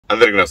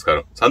అందరికీ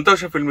నమస్కారం.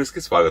 సంతోషం ఫిల్మ్స్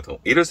కి స్వాగతం.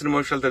 ఈ రోజు సినిమా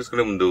విషయాలు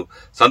తెలుసుకునే ముందు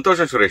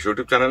సంతోషం సురేష్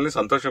యూట్యూబ్ ఛానల్ ని,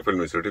 సంతోషం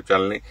ఫిల్మ్స్ యూట్యూబ్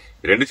ఛానల్ ని,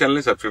 రెండు ఛానల్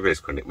ని సబ్స్క్రైబ్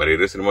చేసుకోండి. మరి ఈ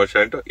రోజు సినిమా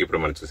విషయాలు ఏంటో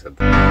ఇప్పుడు మనం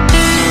చూసేద్దాం.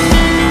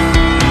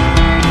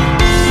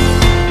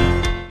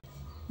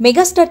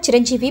 మెగాస్టార్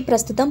చిరంజీవి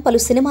ప్రస్తుతం పలు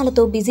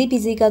సినిమాలతో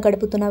బిజీగా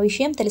గడుపుతున్న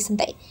విషయం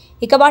తెలిసిందే.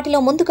 ఇక వాటిలో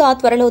ముందుగా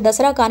త్వరలో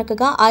దసరా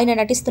కానుకగా ఆయన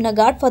నటిస్తున్న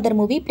గాడ్ ఫాదర్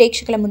మూవీ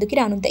ప్రేక్షకుల ముందుకి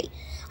రానుంది.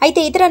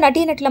 అయితే ఇతర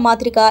నటీనటుల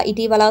మాదిరిగా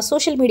ఇటీవల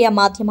సోషల్ మీడియా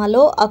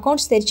మాధ్యమాల్లో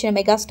అకౌంట్స్ తెరిచిన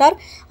మెగాస్టార్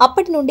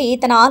అప్పటి నుండి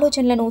తన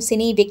ఆలోచనలను,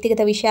 సినీ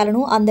వ్యక్తిగత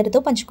విషయాలను అందరితో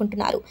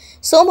పంచుకుంటున్నారు.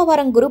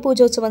 సోమవారం గురు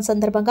పూజోత్సవం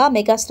సందర్భంగా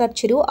మెగాస్టార్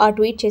చిరు ఆ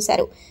ట్వీట్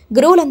చేశారు.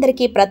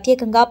 గురువులందరికీ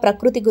ప్రత్యేకంగా,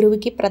 ప్రకృతి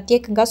గురువుకి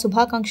ప్రత్యేకంగా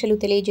శుభాకాంక్షలు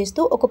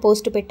తెలియజేస్తూ ఒక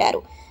పోస్టు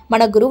పెట్టారు.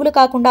 మన గురువులు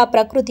కాకుండా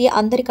ప్రకృతి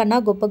అందరికన్నా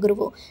గొప్ప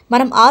గురువు.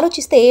 మనం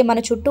ఆలోచిస్తే మన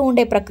చుట్టూ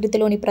ఉండే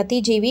ప్రకృతిలోని ప్రతి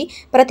జీవి,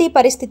 ప్రతి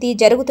పరిస్థితి,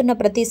 జరుగుతున్న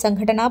ప్రతి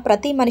సంఘటన,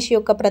 ప్రతి మనిషి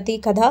యొక్క ప్రతి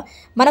కథ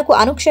మనకు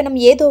అనుక్షణం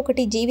ఏదో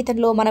ఒకటి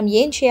జీవితంలో మనం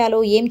ఏం చేయాలో,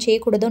 ఏం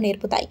చేయకూడదో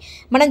నేర్పుతాయి.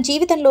 మనం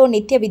జీవితంలో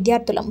నిత్య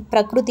విద్యార్థులం.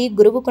 ప్రకృతి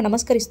గురువుకు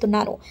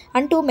నమస్కరిస్తున్నాను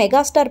అంటూ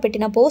మెగాస్టార్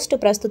పెట్టిన పోస్ట్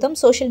ప్రస్తుతం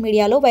సోషల్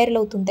మీడియాలో వైరల్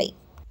అవుతుంది.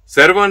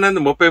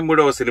 శర్వానంద్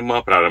 33వ సినిమా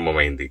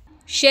ప్రారంభమైంది.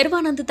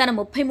 శర్వానంద్ తన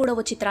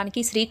 33వ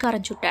చిత్రానికి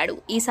శ్రీకారం చుట్టాడు.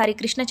 ఈసారి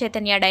కృష్ణ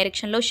చైతన్య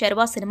డైరెక్షన్లో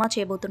శర్వా సినిమా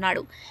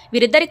చేయబోతున్నాడు.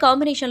 వీరిద్దరి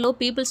కాంబినేషన్లో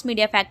పీపుల్స్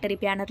మీడియా ఫ్యాక్టరీ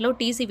బ్యానర్లో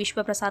టీసీ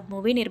విశ్వప్రసాద్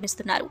మూవీ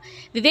నిర్మిస్తున్నారు.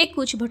 వివేక్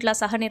కూచిభట్ల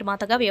సహ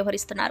నిర్మాతగా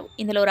వ్యవహరిస్తున్నారు.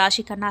 ఇందులో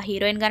రాశి ఖన్నా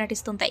హీరోయిన్ గా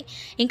నటిస్తుంది.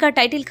 ఇంకా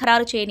టైటిల్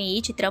ఖరారు చేయని ఈ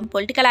చిత్రం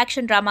పొలిటికల్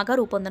యాక్షన్ డ్రామాగా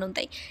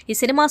రూపొందనుంది. ఈ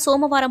సినిమా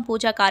సోమవారం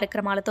పూజా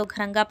కార్యక్రమాలతో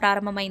ఘనంగా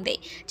ప్రారంభమైంది.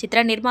 చిత్ర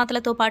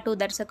నిర్మాతలతో పాటు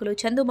దర్శకులు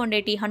చందు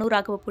మొండేటి, హను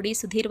రాఘవపుడి,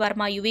 సుధీర్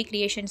వర్మ, యువి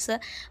క్రియేషన్స్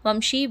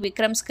వంశీ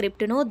విక్రమ్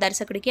స్క్రిప్టును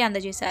దర్శకుడికి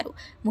అందజేశారు.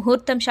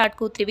 ముహూర్తం షాట్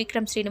కు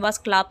త్రివిక్రమ్ శ్రీనివాస్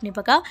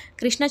క్లాప్నివ్వగా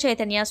కృష్ణ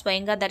చైతన్య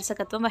స్వయంగా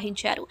దర్శకత్వం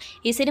వహించారు.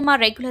 ఈ సినిమా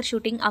రెగ్యులర్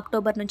షూటింగ్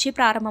అక్టోబర్ నుంచి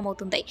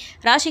ప్రారంభమవుతుంది.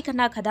 రాశి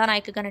ఖన్నా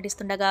కథానాయికగా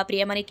నటిస్తుండగా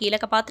ప్రియమణి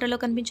కీలక పాత్రలో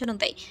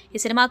కనిపించనుంది.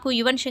 ఈ సినిమాకు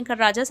యువన్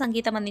శంకర్ రాజా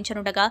సంగీతం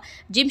అందించనుండగా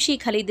జిమ్షీ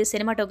ఖలీద్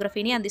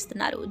సినిమాటోగ్రఫీని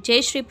అందిస్తున్నారు.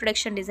 జయశ్రీ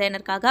ప్రొడక్షన్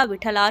డిజైనర్ కాగా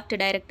విఠల్ ఆర్ట్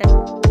డైరెక్టర్.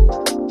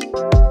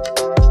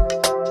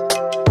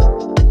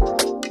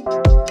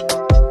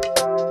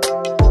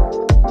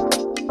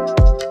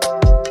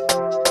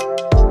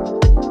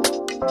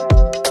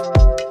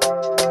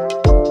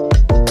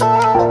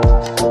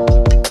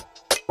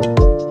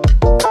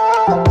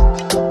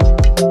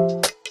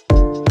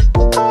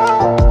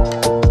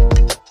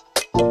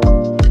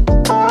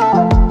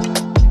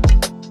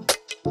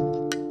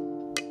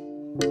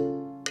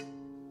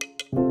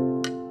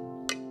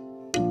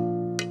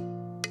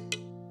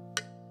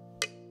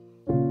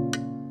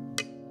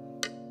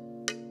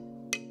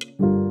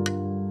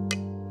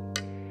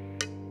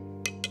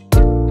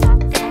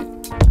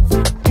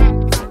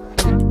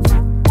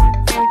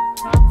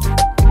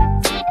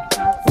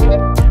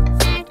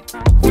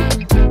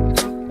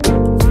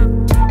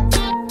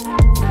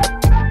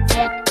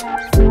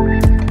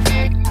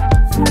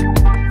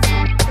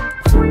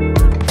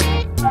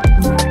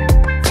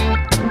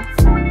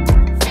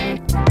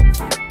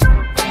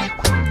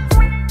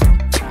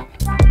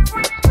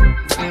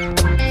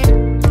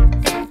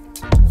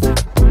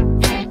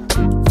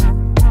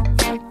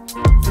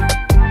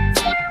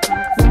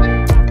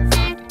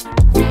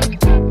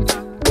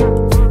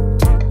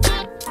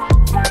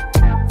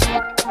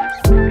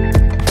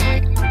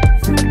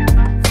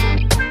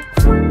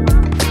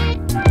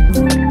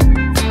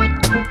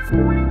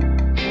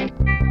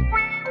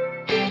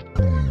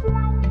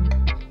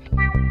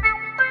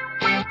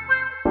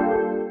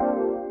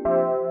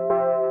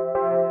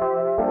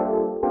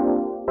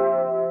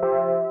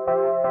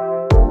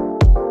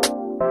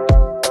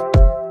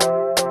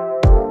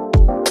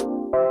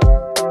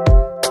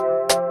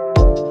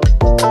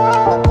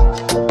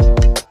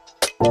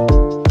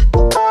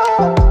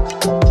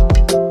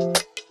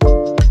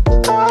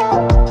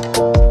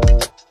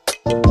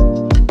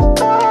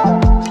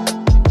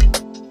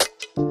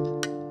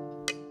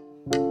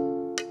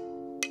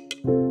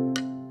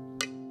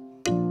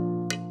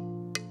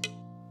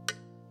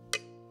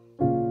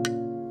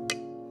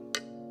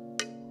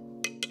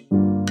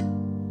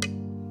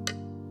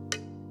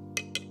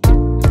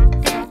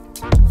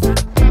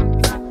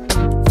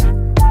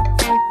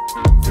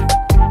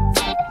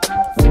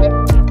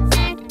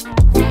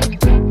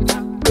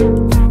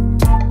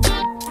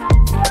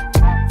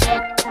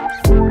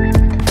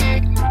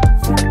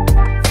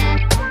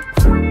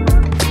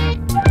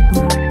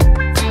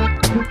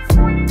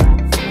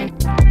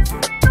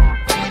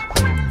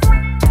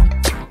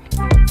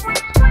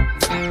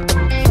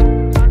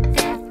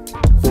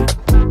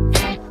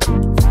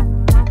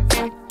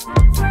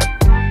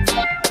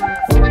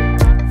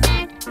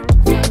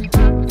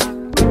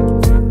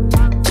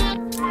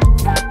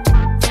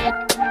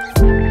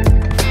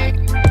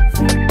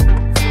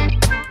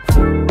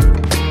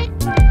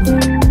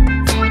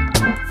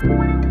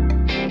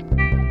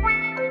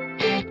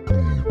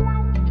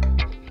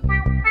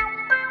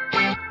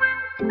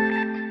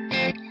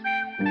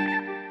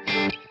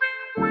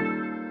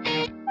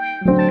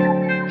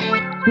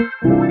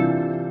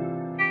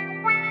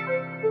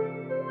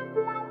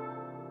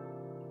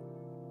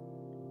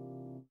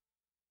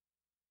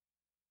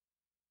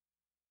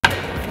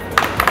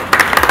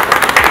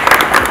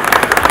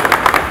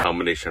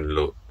 కాంబినేషన్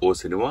లో ఓ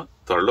సినిమా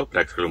త్వరలో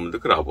ప్రేక్షకుల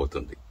ముందుకు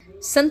రాబోతుంది.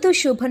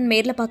 సంతోష్ శోభన్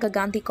మేర్లపాక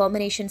గాంధీ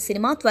కాంబినేషన్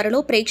సినిమా త్వరలో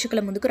ప్రేక్షకుల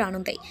ముందుకు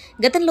రానుంది.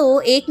 గతంలో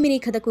ఏక్ మినీ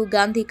కథకు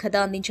గాంధీ కథ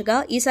అందించగా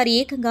ఈసారి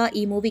ఏకంగా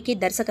ఈ మూవీకి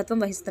దర్శకత్వం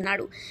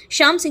వహిస్తున్నాడు.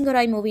 శ్యామ్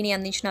సింగరాయ్ మూవీని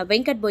అందించిన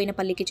వెంకట్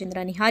బోయినపల్లికి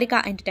చెందిన నిహారిక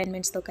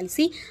ఎంటర్టైన్మెంట్స్ తో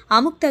కలిసి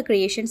ఆముక్త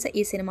క్రియేషన్స్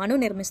ఈ సినిమాను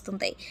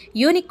నిర్మిస్తుంది.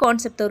 యూనిక్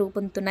కాన్సెప్ట్ తో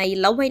రూపొందుతున్న ఈ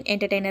లవ్ అండ్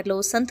ఎంటర్టైనర్ లో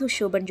సంతోష్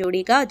శోభన్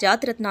జోడీగా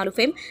జాతిరత్నాలు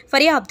ఫేమ్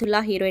ఫరియా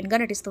అబ్దుల్లా హీరోయిన్ గా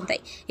నటిస్తుంది.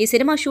 ఈ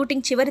సినిమా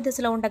షూటింగ్ చివరి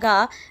దశలో ఉండగా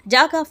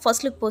జాగా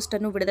ఫస్ట్ లుక్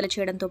పోస్టర్ ను విడుదల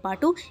చేయడంతో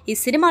పాటు ఈ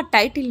సినిమా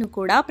టైటిల్ ను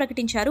కూడా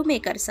ప్రకటించారు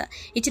మేకర్స్.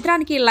 ఈ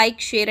చిత్రానికి లైక్,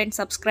 షేర్ అండ్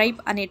సబ్స్క్రైబ్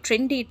అనే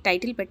ట్రెండీ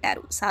టైటిల్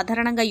పెట్టారు.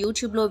 సాధారణంగా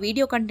యూట్యూబ్ లో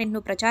వీడియో కంటెంట్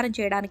ను ప్రచారం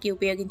చేయడానికి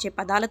ఉపయోగించే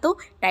పదాలతో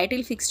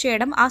టైటిల్ ఫిక్స్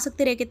చేయడం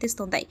ఆసక్తి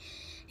రేకెత్తిస్తుంది.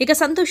 ఇక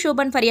సంతోష్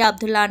శోభన్, ఫరియా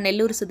అబ్దుల్లా,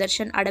 నెల్లూరు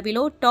సుదర్శన్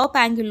అడవిలో టాప్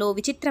యాంగిల్లో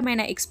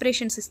విచిత్రమైన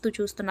ఎక్స్ప్రెషన్స్ ఇస్తూ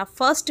చూస్తున్న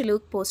ఫస్ట్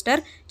లుక్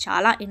పోస్టర్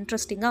చాలా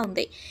ఇంట్రెస్టింగ్ గా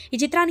ఉంది. ఈ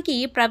చిత్రానికి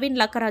ప్రవీణ్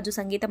లక్కరాజు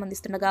సంగీతం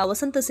అందిస్తుండగా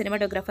వసంత్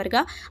సినిమాటోగ్రఫర్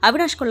గా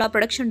అవినాష్ కొల్లా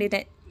ప్రొడక్షన్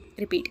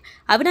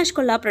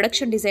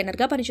డిజైనర్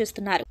గా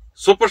పనిచేస్తున్నారు.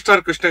 సూపర్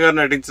స్టార్ కృష్ణ గారు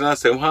నటించిన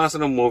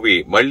సింహాసనం మూవీ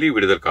మళ్లీ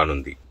విడుదల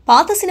కానుంది.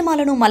 పాత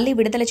సినిమాలను మళ్లీ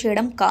విడుదల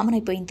చేయడం కామన్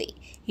అయిపోయింది.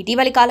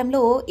 ఇటీవలి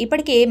కాలంలో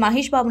ఇప్పటికే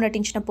మహేష్ బాబు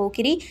నటించిన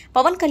పోకిరి,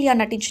 పవన్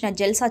కళ్యాణ్ నటించిన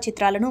జల్సా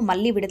చిత్రాలను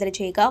మళ్లీ విడుదల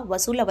చేయగా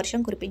వసూళ్ల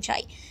వర్షం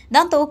కురిపించాయి.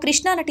 దాంతో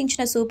కృష్ణ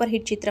నటించిన సూపర్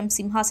హిట్ చిత్రం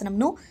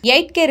సింహాసనంను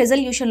 8K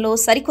రెజల్యూషన్ లో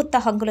సరికొత్త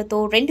హంగులతో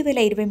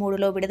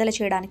 2023లో విడుదల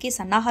చేయడానికి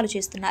సన్నాహాలు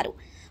చేస్తున్నారు.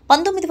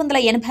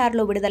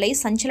 1986లో విడుదలై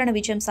సంచలన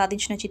విజయం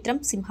సాధించిన చిత్రం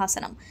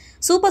సింహాసనం.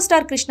 సూపర్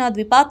స్టార్ కృష్ణ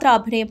ద్విపాత్ర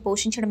అభినయం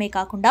పోషించడమే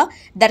కాకుండా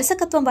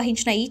దర్శకత్వం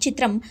వహించిన ఈ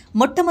చిత్రం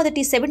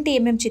మొట్టమొదటి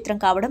 70mm చిత్రం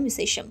కావడం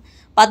విశేషం.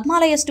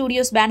 పద్మాలయ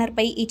స్టూడియోస్ బ్యానర్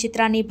పై ఈ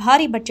చిత్రాన్ని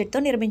భారీ బడ్జెట్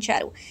తో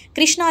నిర్మించారు.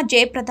 కృష్ణ,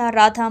 జయప్రద,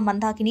 రాధ,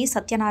 మందాకిని,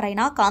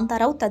 సత్యనారాయణ,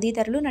 కాంతారావు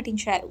తదితరులు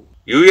నటించారు.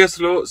 యుఎస్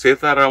లో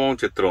సీతారామం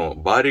చిత్రం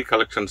భారీ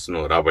కలెక్షన్స్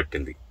ను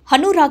రాబట్టింది.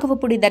 హను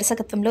రాఘవపూడి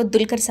దర్శకత్వంలో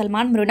దుల్కర్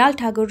సల్మాన్, మృణాల్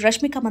ఠాగూర్,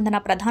 రష్మిక మందన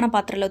ప్రధాన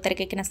పాత్రలో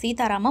తెరకెక్కిన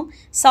సీతారామం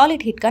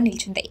సాలిడ్ హిట్ గా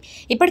నిలిచింది.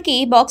 ఇప్పటికీ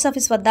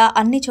బాక్సాఫీస్ వద్ద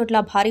అన్ని చోట్ల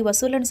భారీ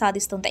వసూళ్లను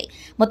సాధిస్తుంది.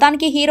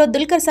 మొత్తానికి హీరో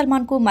దుల్కర్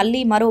సల్మాన్ కు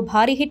మళ్లీ మరో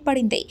భారీ హిట్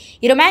పడింది.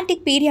 ఈ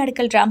romantic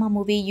periodical drama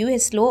movie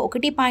US లో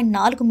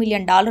 $1.4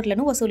 మిలియన్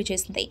వసూలు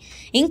చేసింది.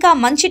 ఇంకా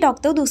మంచి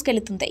టాక్ తో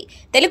దూసుకెళ్తుంది.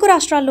 తెలుగు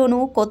రాష్ట్రాల్లోనూ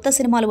కొత్త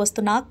సినిమాలు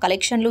వస్తున్నా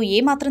కలెక్షన్లు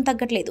ఏమాత్రం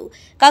తగ్గట్లేదు.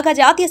 కాగా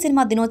జాతీయ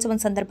సినిమా దినోత్సవం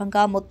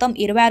సందర్భంగా మొత్తం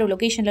 26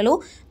 లొకేషన్లలో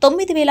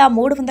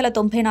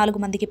 9,394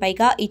 మందికి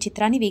పైగా ఈ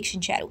చిత్రాన్ని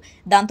వీక్షించారు.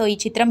 దాంతో ఈ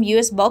చిత్రం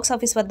యుఎస్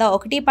బాక్సాఫీస్ వద్ద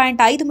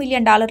 $1.5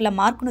 మిలియన్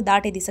మార్కును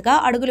దాటే దిశగా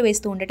అడుగులు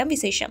వేస్తూ ఉండటం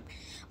విశేషం.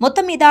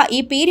 మొత్తం మీద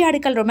ఈ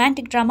పీరియాడికల్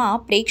రొమాంటిక్ డ్రామా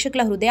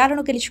ప్రేక్షకుల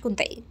హృదయాలను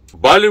గెలుచుకుంది.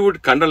 బాలీవుడ్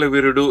కండల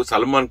వీరుడు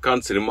సల్మాన్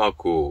ఖాన్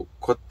సినిమాకు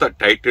కొత్త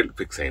టైటిల్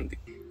ఫిక్స్ అయింది.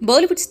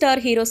 బాలీవుడ్ స్టార్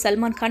హీరో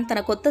సల్మాన్ ఖాన్ తన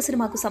కొత్త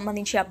సినిమాకు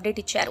సంబంధించి అప్డేట్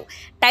ఇచ్చారు.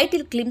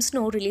 టైటిల్ క్లిప్స్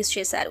ను రిలీజ్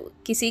చేశారు.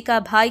 కిసీకా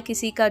భాయ్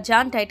కిసీకా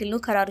జాన్ టైటిల్ ను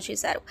ఖరారు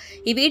చేశారు.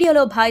 ఈ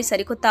వీడియోలో భాయ్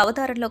సరికొత్త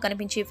అవతారంలో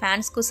కనిపించి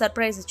ఫ్యాన్స్ కు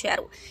సర్ప్రైజ్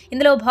ఇచ్చారు.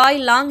 ఇందులో భాయ్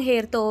లాంగ్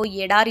హెయిర్ తో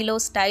ఎడారిలో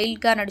స్టైల్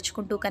గా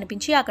నడుచుకుంటూ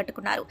కనిపించి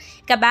ఆకట్టుకున్నారు.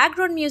 ఇక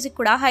బ్యాక్గ్రౌండ్ మ్యూజిక్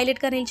కూడా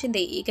హైలైట్ గా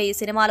నిలిచింది. ఇక ఈ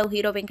సినిమాలో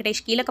హీరో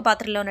వెంకటేష్ కీలక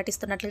పాత్రలో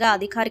నటిస్తున్నట్లుగా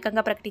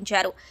అధికారికంగా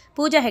ప్రకటించారు.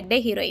 పూజా హెగ్డే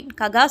హీరోయిన్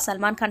కాగా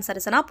సల్మాన్ ఖాన్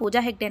సరసన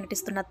పూజా హెగ్డే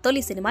నటిస్తున్న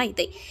తొలి సినిమా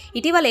ఇదే.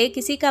 ఇటీవలే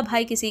కిసీకా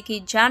భాయ్ కిసీకి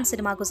జాన్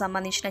సినిమాకు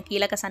సంబంధించిన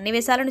కీలక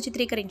సన్నివేశాలను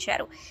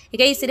చిత్రీకరించారు.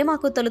 ఇక ఈ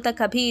సినిమాకు తొలుత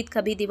కభీ ఈద్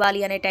కభీ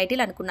దివాళీ అనే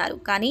టైటిల్ అనుకున్నారు.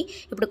 కానీ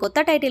ఇప్పుడు కొత్త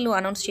టైటిల్ ను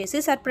అనౌన్స్ చేసి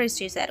సర్ప్రైజ్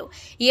చేశారు.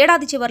 ఈ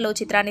ఏడాది చివరిలో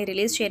చిత్రాన్ని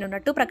రిలీజ్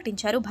చేయనున్నట్టు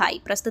ప్రకటించారు భాయ్.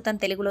 ప్రస్తుతం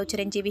తెలుగులో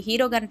చిరంజీవి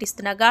హీరోగా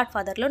నటిస్తున్న గాడ్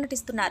ఫాదర్ లో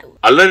నటిస్తున్నారు.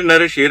 అల్లరి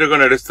నరేష్ హీరోగా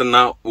నటిస్తున్న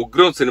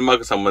ఉగ్రం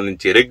సినిమాకు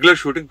సంబంధించి రెగ్యులర్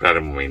షూటింగ్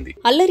ప్రారంభమైంది.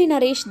 అల్లరి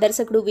నరేష్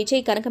దర్శకుడు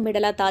విజయ్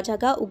కనకమెడల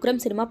తాజాగా ఉగ్రం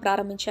సినిమా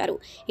ప్రారంభించారు.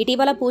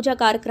 ఇటీవల పూజా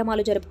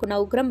కార్యక్రమాలు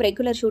జరుపుకున్న ఉగ్రం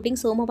రెగ్యులర్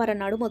షూటింగ్ సోమవారం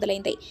నాడు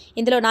మొదలైంది.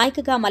 ఇందులో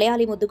నాయికగా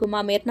మలయాళీ ముద్దుగుమ్మ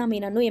మెర్నా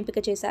మీనన్ను ఎంపిక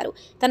చేశారు.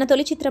 తన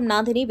తొలి చిత్రం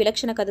నాథిని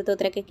విలక్షణ కథతో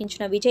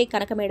తెరకెక్కించిన విజయ్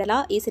కనకమేడల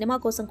ఈ సినిమా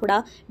కోసం కూడా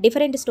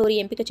డిఫరెంట్ స్టోరీ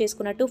ఎంపిక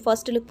చేసుకున్నట్టు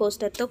ఫస్ట్ లుక్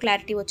పోస్టర్ తో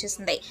క్లారిటీ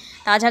వచ్చేసింది.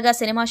 తాజాగా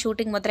సినిమా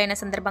షూటింగ్ మొదలైన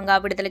సందర్భంగా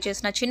విడుదల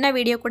చేసిన చిన్న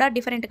వీడియో కూడా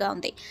డిఫరెంట్ గా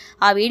ఉంది.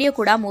 ఆ వీడియో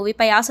కూడా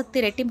మూవీపై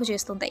ఆసక్తి రెట్టింపు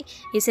చేస్తుంది.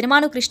 ఈ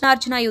సినిమాను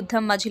కృష్ణార్జున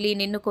యుద్ధం, మజిలీ,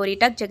 నిన్ను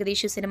కోరిటక్,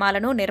 జగదీష్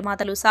సినిమాలను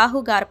నిర్మాతలు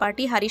సాహు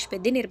గార్పాటి, హరీష్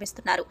పెద్ది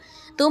నిర్మిస్తున్నారు.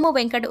 తూము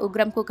వెంకట్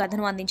ఉగ్రంకు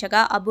కథను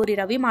అందించగా అబ్బూరి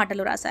రవి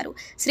మాటలు రాశారు.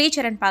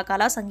 శ్రీచరణ్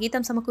పాకాల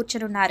సంగీతం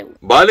సమకూర్చనున్నారు.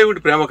 బాలీవుడ్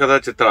ప్రేమ కథా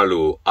చిత్రాలు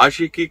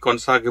ఆషికీ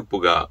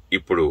కొనసాగింపుగా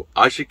ఇప్పుడు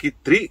ఆషికీ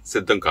 3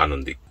 సిద్ధం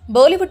కానుంది.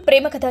 బాలీవుడ్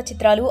ప్రేమ కథా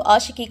చిత్రాలు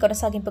ఆషికీ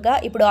కొనసాగింపుగా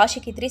ఇప్పుడు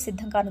ఆషికీ 3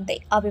 సిద్ధం కానుంది.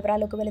 ఆ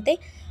వివరాలకు వెళితే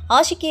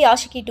ఆషికీ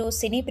 2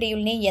 సినీ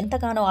ప్రియుల్ని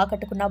ఎంతగానో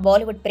ఆకట్టుకున్న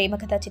బాలీవుడ్ ప్రేమ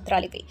కథా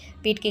చిత్రాలివి.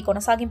 వీటికి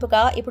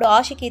కొనసాగింపుగా ఇప్పుడు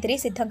ఆషికీ 3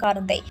 సిద్ధం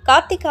కానుంది.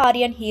 కార్తిక్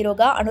ఆర్యన్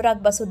హీరోగా,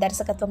 అనురాగ్ బసు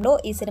దర్శకత్వంలో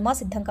ఈ సినిమా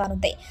సిద్ధం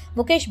కానుంది.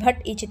 ముఖేష్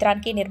భట్ ఈ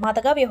చిత్రానికి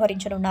నిర్మాతగా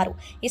వ్యవహరించనున్నారు.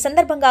 ఈ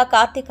సందర్భంగా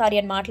కార్తిక్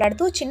ఆర్యన్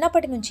మాట్లాడుతూ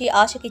చిన్నప్పటి నుంచి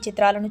ఆషికీ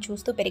చిత్రాలను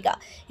చూస్తూ పెరిగా.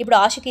 ఇప్పుడు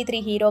ఆషికీ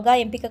 3 హీరోగా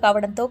ఎంపిక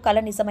కావడంతో కల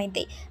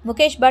నిజమైంది.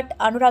 ముఖేష్ భట్,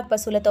 అనురాగ్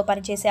బసులతో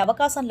పనిచేసే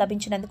అవకాశం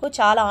లభించినందుకు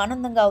చాలా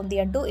ఆనందంగా ఉంది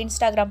అంటూ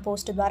ఇన్స్టాగ్రామ్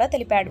పోస్ట్ ద్వారా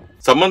తెలిపాడు.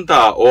 సమంత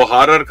ఓ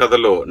హారర్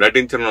కథలో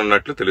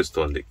నటించనున్నట్లు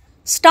తెలుస్తోంది.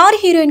 స్టార్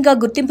హీరోయిన్ గా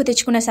గుర్తింపు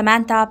తెచ్చుకున్న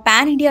సమాంత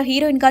పాన్ ఇండియా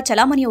హీరోయిన్ గా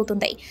చలామణి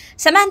అవుతుంది.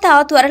 సమాంత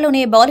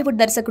త్వరలోనే బాలీవుడ్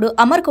దర్శకుడు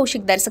అమర్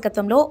కౌశిక్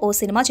దర్శకత్వంలో ఓ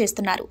సినిమా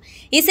చేస్తున్నారు.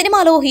 ఈ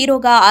సినిమాలో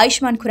హీరోగా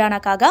ఆయుష్మాన్ ఖురానా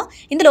కాగా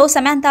ఇందులో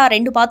సమాంత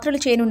 2 పాత్రలు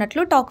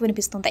చేయనున్నట్లు టాక్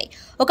వినిపిస్తుంది.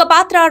 ఒక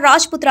పాత్ర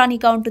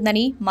రాజ్పుత్రానిగా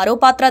ఉంటుందని, మరో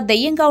పాత్ర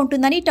దెయ్యంగా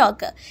ఉంటుందని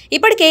టాక్.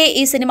 ఇప్పటికే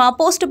ఈ సినిమా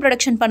పోస్ట్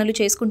ప్రొడక్షన్ పనులు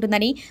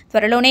చేసుకుంటుందని,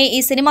 త్వరలోనే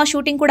ఈ సినిమా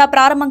షూటింగ్ కూడా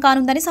ప్రారంభం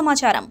కానుందని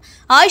సమాచారం.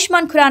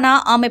 ఆయుష్మాన్ ఖురానా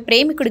ఆమె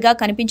ప్రేమికుడిగా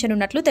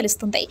కనిపించనున్నట్లు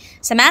తెలుస్తుంది.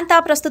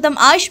 సమాంత ప్రస్తుతం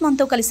ఆయుష్మాన్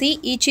తో కలిసి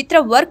ఈ చిత్ర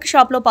వర్క్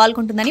షాప్ లో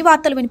పాల్గొంటుందని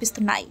వార్తలు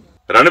వినిపిస్తున్నాయి.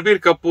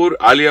 రణబీర్ కపూర్,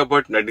 ఆలియా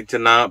భట్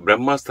నటించిన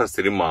బ్రహ్మాస్త్ర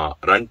సినిమా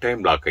రన్ టైం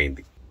లాక్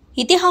అయింది.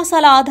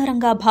 ఇతిహాసాల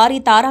ఆధారంగా భారీ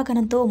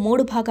తారాగణంతో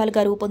 3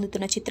 భాగాలుగా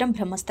రూపొందుతున్న చిత్రం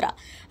బ్రహ్మాస్త్ర.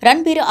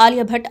 రణబీర్,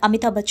 ఆలియా భట్,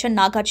 అమితాబ్ బచ్చన్,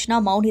 నాగార్జున,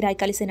 మౌనిరాయ్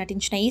కలిసి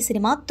నటించిన ఈ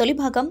సినిమా తొలి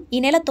భాగం ఈ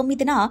నెల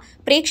 9న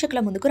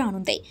ప్రేక్షకుల ముందుకు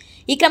రానుంది.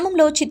 ఈ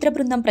క్రమంలో చిత్ర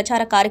బృందం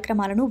ప్రచార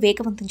కార్యక్రమాలను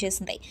వేగవంతం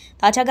చేసింది.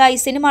 తాజాగా ఈ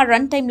సినిమా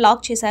రన్ టైం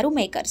లాక్ చేశారు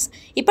మేకర్స్.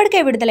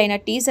 ఇప్పటికే విడుదలైన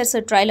టీజర్స్,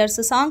 ట్రైలర్స్,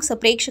 సాంగ్స్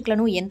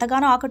ప్రేక్షకులను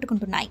ఎంతగానో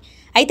ఆకట్టుకుంటున్నాయి.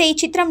 అయితే ఈ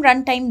చిత్రం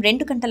రన్ టైం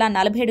 2 గంటల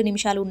 47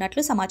 నిమిషాలు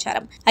ఉన్నట్లు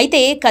సమాచారం.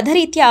 అయితే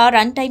కథరీత్యా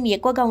రన్ టైం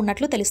ఎక్కువగా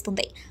ఉన్నట్లు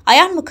తెలుస్తుంది.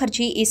 అయాన్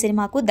ముఖర్జీ ఈ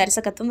సినిమాకు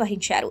దర్శకత్వం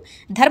వహించారు.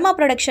 ధర్మ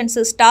productions,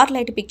 star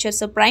light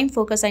pictures, prime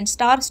focus and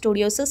star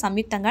studios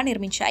సంయుక్తంగా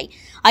నిర్మించాయి.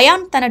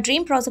 అయాన్ తన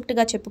డ్రీమ్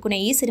ప్రాజెక్టుగా చెప్పుకునే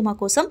ఈ సినిమా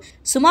కోసం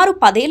సుమారు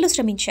 10 ఏళ్లు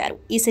శ్రమించారు.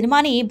 ఈ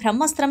సినిమాని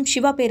బ్రహ్మాస్త్రం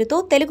శివ పేరుతో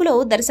తెలుగులో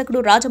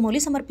దర్శకుడు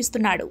రాజమౌళి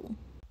సమర్పిస్తున్నాడు.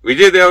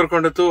 విజయ్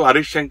దేవరకొండతో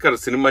హరీష్ శంకర్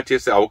సినిమా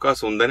చేసే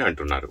అవకాశం ఉందని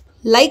అంటున్నారు.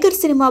 లైగర్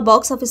సినిమా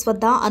బాక్సాఫీస్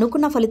వద్ద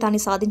అనుకున్న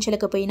ఫలితాన్ని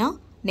సాధించలేకపోయినా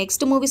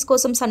నెక్స్ట్ మూవీస్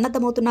కోసం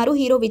సన్నద్దమవుతున్నారు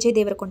హీరో విజయ్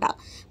దేవరకొండ.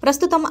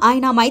 ప్రస్తుతం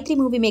ఆయన మైత్రి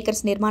మూవీ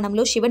మేకర్స్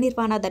నిర్మాణంలో శివ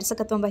నిర్వాణ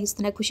దర్శకత్వం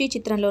వహిస్తున్న ఖుషీ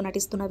చిత్రంలో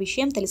నటిస్తున్న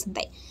విషయం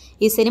తెలిసిందే.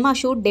 ఈ సినిమా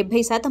షూట్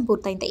 70%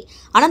 పూర్తయింది.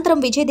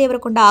 అనంతరం విజయ్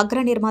దేవరకొండ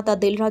అగ్ర నిర్మాత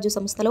దిల్ రాజు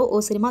సంస్థలో ఓ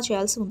సినిమా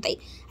చేయాల్సి ఉంది.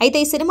 అయితే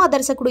ఈ సినిమా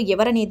దర్శకుడు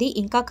ఎవరనేది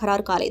ఇంకా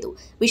ఖరారు కాలేదు.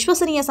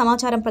 విశ్వసనీయ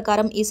సమాచారం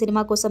ప్రకారం ఈ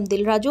సినిమా కోసం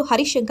దిల్ రాజు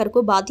హరీష్ శంకర్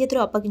కు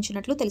బాధ్యతలు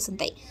అప్పగించినట్లు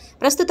తెలిసిందే.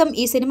 ప్రస్తుతం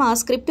ఈ సినిమా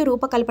స్క్రిప్ట్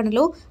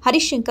రూపకల్పనలో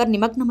హరీష్ శంకర్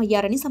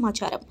నిమగ్నమయ్యారని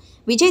సమాచారం.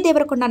 విజయ్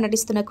దేవరకొండ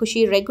నటిస్తున్న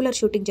ఖుషీ రెగ్యులర్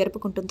షూటింగ్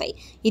జరుపుకుంటుంది.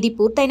 ఇది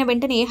పూర్తయిన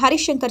వెంటనే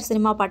హరీష్ శంకర్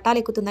సినిమా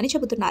పట్టాలెక్కుతుందని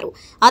చెబుతున్నారు.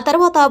 ఆ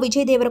తర్వాత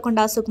విజయ్ దేవరకొండ,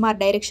 సుకుమార్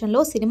డైరెక్షన్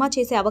లో సినిమా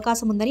చేసే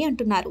అవకాశం ఉందని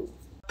అంటున్నారు.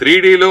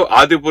 3Dలో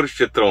ఆదిపురుష్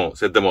చిత్రం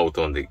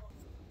సిద్ధమవుతోంది.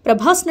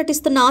 ప్రభాస్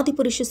నటిస్తున్న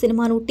ఆదిపురుష్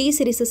సినిమాను టీ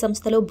సిరీస్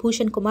సంస్థలో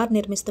భూషణ్ కుమార్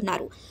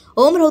నిర్మిస్తున్నారు.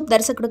 ఓం రౌత్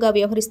దర్శకుడుగా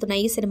వ్యవహరిస్తున్న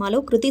ఈ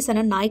సినిమాలో కృతి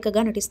సనన్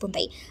నాయికగా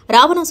నటిస్తుంది.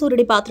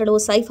 రావణాసురుడి పాత్రలో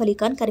సైఫ్ అలీ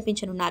ఖాన్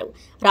కనిపించనున్నారు.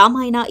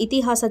 రామాయణ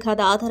ఇతిహాస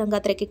గాథ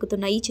ఆధారంగా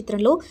తెరకెక్కుతున్న ఈ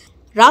చిత్రంలో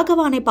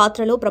రాఘవ అనే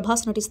పాత్రలో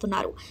ప్రభాస్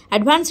నటిస్తున్నారు.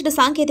 అడ్వాన్స్డ్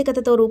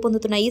సాంకేతికతతో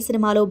రూపొందుతున్న ఈ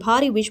సినిమాలో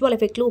భారీ విజువల్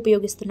ఎఫెక్ట్లు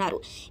ఉపయోగిస్తున్నారు.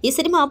 ఈ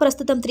సినిమా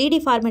ప్రస్తుతం 3D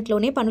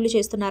ఫార్మాట్లోనే పనులు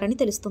చేస్తున్నారని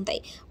తెలుస్తుంది.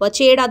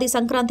 వచ్చే ఏడాది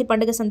సంక్రాంతి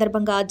పండుగ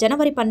సందర్భంగా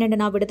జనవరి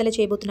 12న విడుదల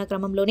చేయబోతున్న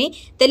క్రమంలోనే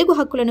తెలుగు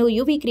హక్కులను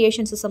యువి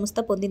క్రియేషన్స్ సంస్థ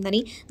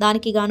పొందిందని,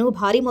 దానికి గాను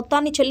భారీ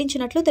మొత్తాన్ని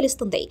చెల్లించినట్లు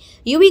తెలుస్తుంది.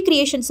 యువి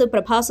క్రియేషన్స్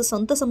ప్రభాస్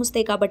సొంత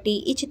సంస్థే కాబట్టి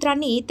ఈ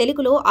చిత్రాన్ని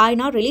తెలుగులో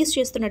ఆయన రిలీజ్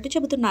చేస్తున్నట్టు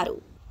చెబుతున్నారు.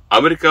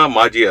 అమెరికా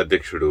మాజీ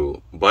అధ్యక్షుడు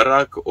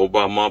బరాక్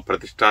ఒబామా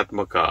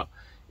ప్రతిష్టాత్మక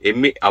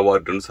ఎమ్మీ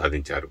అవార్డును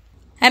సాధించారు.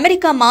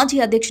 అమెరికా మాజీ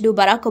అధ్యక్షుడు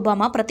బరాక్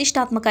ఒబామా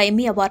ప్రతిష్టాత్మక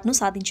ఎమ్మీ అవార్డును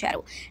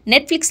సాధించారు.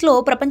 నెట్ఫ్లిక్స్లో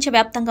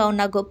ప్రపంచవ్యాప్తంగా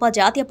ఉన్న గొప్ప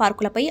జాతీయ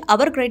పార్కులపై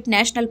అవర్ గ్రేట్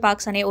నేషనల్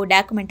పార్క్స్ అనే ఓ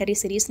డాక్యుమెంటరీ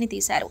సిరీస్ని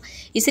తీశారు.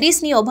 ఈ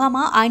సిరీస్ని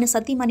ఒబామా, ఆయన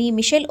సతీమణి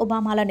మిషెల్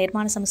ఒబామాల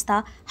నిర్మాణ సంస్థ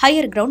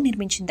హైయర్ గ్రౌండ్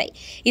నిర్మించింది.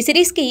 ఈ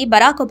సిరీస్కి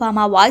బరాక్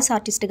ఒబామా వాయిస్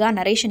ఆర్టిస్ట్గా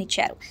నరేషన్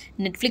ఇచ్చారు.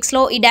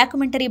 నెట్ఫ్లిక్స్లో ఈ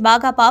డాక్యుమెంటరీ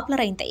బాగా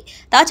పాపులర్ అయింది.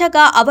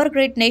 తాజాగా hour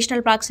great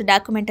national parks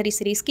documentary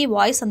సిరీస్కి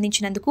voice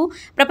అందించినందుకు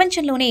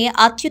ప్రపంచంలోనే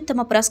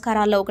అత్యుత్తమ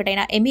పురస్కారాల్లో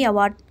ఒకటైన ఎమ్మీ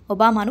అవార్డు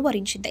ఒబామాను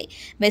వరించింది.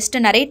 బెస్ట్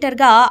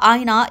నరేటర్గా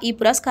ఆయన ఈ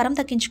పురస్కారం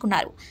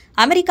దక్కించుకున్నారు.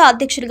 అమెరికా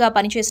అధ్యక్షుడిగా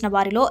పనిచేసిన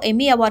వారిలో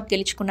ఎమ్మీ అవార్డు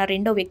గెలుచుకున్న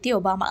రెండో వ్యక్తి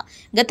ఒబామా.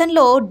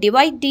 గతంలో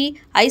డివైడ్ డి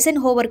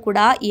ఐజెన్హోవర్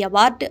కూడా ఈ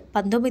అవార్డు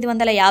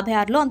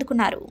 1956లో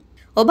అందుకున్నారు.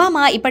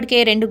 ఒబామా ఇప్పటికే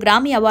 2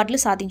 గ్రామీ అవార్డులు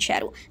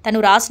సాధించారు. తను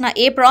రాసిన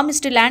ఏ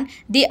promised land,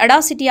 the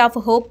audacity of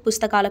hope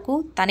పుస్తకాలకు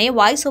తనే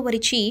వాయిస్ ఓవర్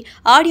ఇచ్చి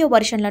ఆడియో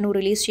వర్షన్లను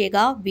రిలీజ్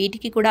చేయగా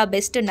వీటికి కూడా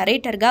బెస్ట్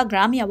నరేటర్గా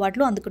గ్రామీ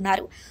అవార్డులు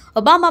అందుకున్నారు.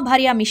 ఒబామా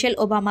భార్య మిషెల్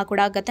ఒబామా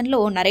కూడా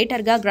గతంలో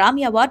నరేటర్గా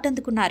గ్రామీ అవార్డు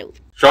అందుకున్నారు.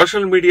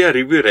 సోషల్ మీడియా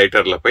రివ్యూ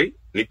రైటర్లపై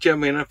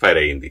నిత్యమైన ఫైర్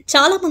అయింది.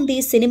 చాలా మంది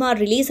సినిమా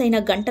రిలీజ్ అయిన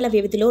గంటల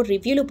వ్యవధిలో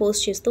రివ్యూలు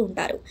పోస్ట్ చేస్తూ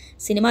ఉంటారు.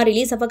 సినిమా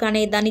రిలీజ్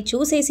అవ్వగానే దాన్ని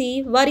చూసేసి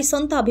వారి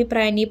సొంత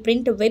అభిప్రాయాన్ని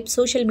print, web,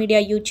 social media,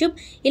 YouTube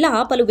ఇలా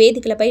పలు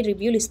వేదికలపై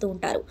రివ్యూలు ఇస్తూ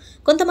ఉంటారు.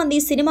 కొంతమంది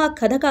సినిమా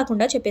కథ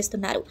కాకుండా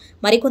చెప్పేస్తున్నారు.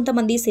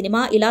 మరికొంతమంది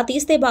సినిమా ఇలా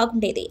తీస్తే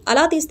బాగుండేది,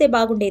 అలా తీస్తే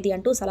బాగుండేది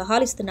అంటూ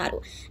సలహాలు ఇస్తున్నారు.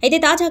 అయితే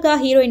తాజాగా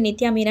హీరోయిన్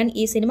నిత్యా మీనన్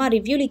ఈ సినిమా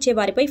రివ్యూలు ఇచ్చే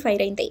వారిపై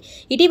ఫైర్ అయింది.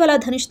 ఇటీవల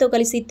ధనుష్తో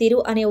కలిసి తిరు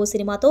అనే ఓ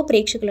సినిమాతో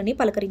ప్రేక్షకులని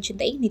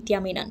పలకరించింది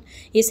నిత్యా మీనన్.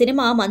 ఈ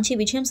సినిమా మంచి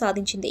విజయం సాధించింది.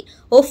 సాధించింది.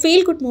 ఓ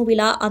ఫీల్ గుడ్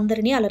మూవీలా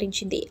అందరినీ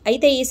అలరించింది.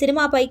 అయితే ఈ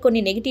సినిమాపై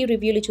కొన్ని నెగిటివ్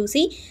రివ్యూలు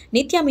చూసి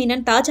నిత్యా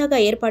మీనన్ తాజాగా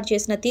ఏర్పాటు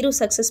చేసిన తిరు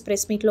సక్సెస్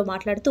ప్రెస్ మీట్లో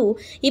మాట్లాడుతూ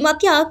ఈ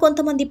మధ్య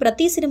కొంతమంది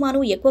ప్రతి సినిమాను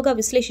ఎక్కువగా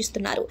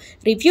విశ్లేషిస్తున్నారు.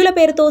 రివ్యూల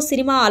పేరుతో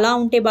సినిమా అలా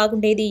ఉంటే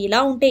బాగుండేది,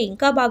 ఇలా ఉంటే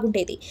ఇంకా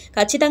బాగుండేది,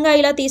 ఖచ్చితంగా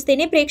ఇలా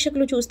తీస్తేనే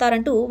ప్రేక్షకులు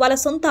చూస్తారంటూ వాళ్ళ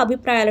సొంత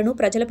అభిప్రాయాలను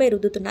ప్రజలపై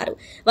రుద్దుతున్నారు.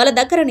 వాళ్ళ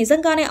దగ్గర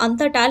నిజంగానే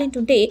అంత టాలెంట్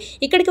ఉంటే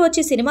ఇక్కడికి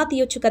వచ్చి సినిమా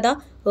తీయొచ్చు కదా,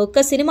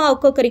 ఒక్క సినిమా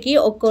ఒక్కొక్కరికి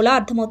ఒక్కోలా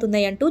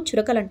అర్థమవుతుంది అంటూ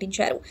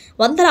చురకలంటించారు.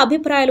 వందల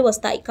అభిప్రాయాలు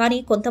వస్తాయి, కానీ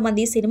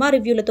కొంతమంది సినిమా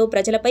రివ్యూలతో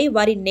ప్రజలపై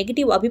వారి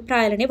నెగిటివ్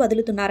అభిప్రాయాలనే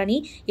వదులుతున్నారని,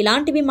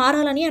 ఇలాంటివి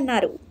మారాలని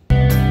అన్నారు.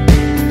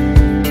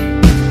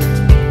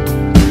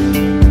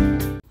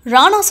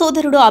 రాణా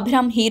సోదరుడు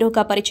అభిరామ్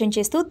హీరోగా పరిచయం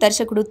చేస్తూ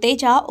దర్శకుడు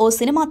తేజ ఓ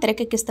సినిమా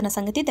తెరకెక్కిస్తున్న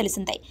సంగతి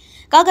తెలిసిందే.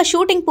 కాగా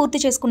షూటింగ్ పూర్తి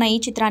చేసుకున్న ఈ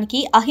చిత్రానికి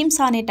అహింస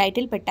అనే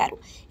టైటిల్ పెట్టారు.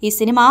 ఈ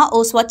సినిమా ఓ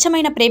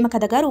స్వచ్ఛమైన ప్రేమ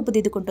కథగా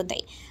రూపుదిద్దుకుంటుంది.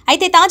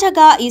 అయితే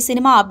తాజాగా ఈ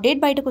సినిమా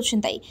అప్డేట్ బయటకు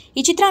వచ్చింది.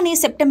 ఈ చిత్రాన్ని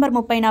సెప్టెంబర్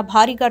 30న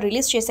భారీగా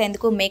రిలీజ్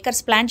చేసేందుకు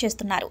మేకర్స్ ప్లాన్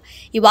చేస్తున్నారు.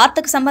 ఈ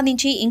వార్తకు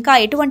సంబంధించి ఇంకా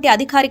ఎటువంటి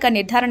అధికారిక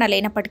నిర్ధారణ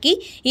లేనప్పటికీ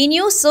ఈ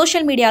న్యూస్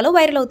సోషల్ మీడియాలో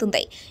వైరల్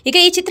అవుతుంది. ఇక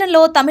ఈ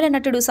చిత్రంలో తమిళ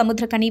నటుడు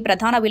సముద్రకని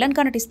ప్రధాన విలన్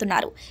గా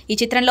నటిస్తున్నారు. ఈ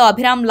చిత్రంలో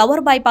అభిరామ్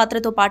లవర్ బాయ్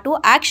పాత్రతో పాటు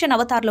యాక్షన్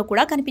అవతార్లో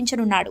కూడా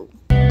కనిపించనున్నాడు.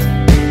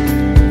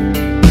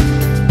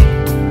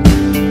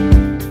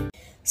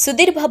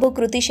 సుధీర్ బాబు,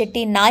 కృతి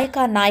శెట్టి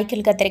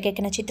నాయకులుగా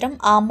తెరకెక్కిన చిత్రం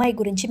ఆ అమ్మాయి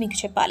గురించి మీకు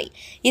చెప్పాలి.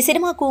 ఈ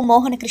సినిమాకు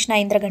మోహన కృష్ణ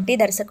ఇంద్రగంటి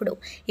దర్శకుడు.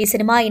 ఈ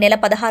సినిమా ఈ నెల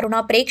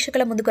 16న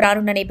ప్రేక్షకుల ముందుకు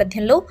రానున్న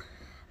నేపథ్యంలో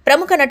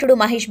ప్రముఖ నటుడు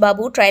మహేష్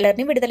బాబు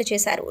ట్రైలర్ని విడుదల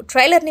చేశారు.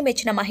 ట్రైలర్ని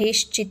మెచ్చిన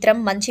మహేష్ చిత్రం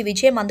మంచి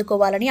విజయం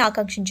అందుకోవాలని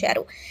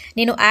ఆకాంక్షించారు.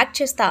 నేను యాక్ట్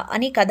చేస్తా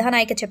అని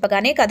కథానాయిక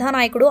చెప్పగానే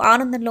కథానాయకుడు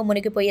ఆనందంలో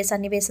మునిగిపోయే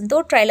సన్నివేశంతో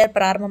ట్రైలర్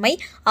ప్రారంభమై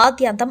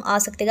ఆద్యంతం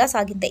ఆసక్తిగా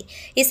సాగింది.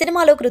 ఈ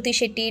సినిమాలో కృతి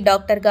శెట్టి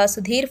డాక్టర్గా,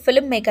 సుధీర్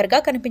ఫిల్మ్ మేకర్గా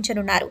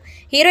కనిపించనున్నారు.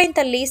 హీరోయిన్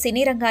తల్లి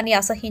సినీ రంగాన్ని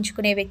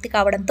అసహ్యించుకునే వ్యక్తి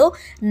కావడంతో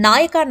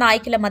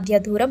నాయకుల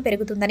మధ్య దూరం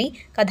పెరుగుతుందని,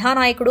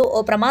 కథానాయకుడు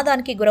ఓ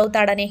ప్రమాదానికి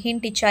గురవుతాడనే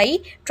హింట్ ఇచ్చాయి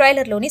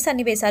ట్రైలర్లోని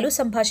సన్నివేశాలు,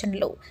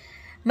 సంభాషణలు.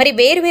 మరి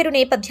వేరువేరు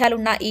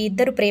నేపథ్యాలున్న ఈ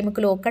ఇద్దరు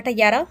ప్రేమికులు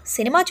ఒక్కటయ్యారా?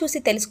 సినిమా చూసి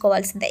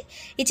తెలుసుకోవాల్సిందే.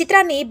 ఈ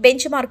చిత్రాన్ని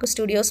బెంచ్ మార్క్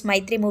స్టూడియోస్,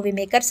 మైత్రి మూవీ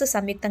మేకర్స్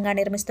సంయుక్తంగా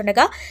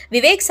నిర్మిస్తుండగా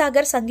వివేక్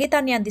సాగర్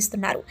సంగీతాన్ని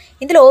అందిస్తున్నారు.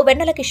 ఇందులో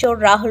వెన్నెల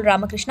కిషోర్, రాహుల్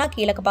రామకృష్ణ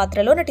కీలక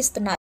పాత్రలో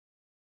నటిస్తున్నారు.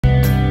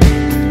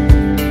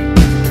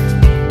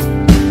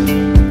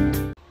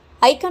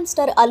 ఐకాన్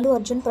స్టార్ అల్లు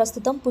అర్జున్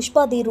ప్రస్తుతం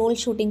పుష్ప ది రూల్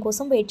షూటింగ్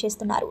కోసం వెయిట్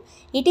చేస్తున్నారు.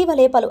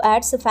 ఇటీవలే పలు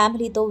యాడ్స్,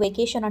 ఫ్యామిలీతో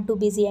వెకేషన్ అంటూ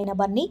బిజీ అయిన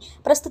బన్నీ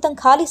ప్రస్తుతం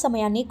ఖాళీ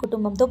సమయాన్ని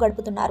కుటుంబంతో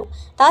గడుపుతున్నారు.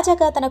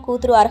 తాజాగా తన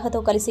కూతురు అర్హతో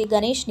కలిసి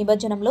గణేష్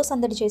నిమజ్జనంలో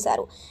సందడి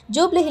చేశారు.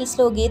 జూబ్లీ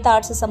హిల్స్లో గీత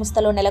ఆర్ట్స్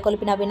సంస్థలో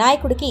నెలకొల్పిన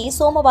వినాయకుడికి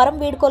సోమవారం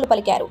వీడ్కోలు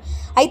పలికారు.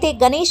 అయితే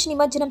గణేష్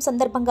నిమజ్జనం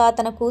సందర్భంగా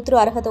తన కూతురు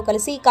అర్హతో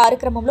కలిసి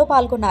కార్యక్రమంలో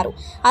పాల్గొన్నారు.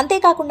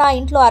 అంతేకాకుండా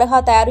ఇంట్లో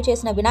అర్హ తయారు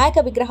చేసిన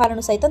వినాయక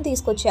విగ్రహాలను సైతం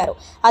తీసుకొచ్చారు.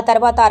 ఆ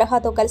తర్వాత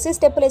అర్హతో కలిసి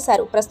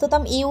స్టెప్పులేశారు.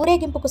 ప్రస్తుతం ఈ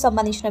ఊరేగింపుకు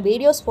సంబంధించిన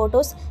వీడియోస్,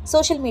 ఫోటోస్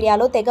సోషల్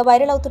మీడియాలో తెగ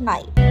వైరల్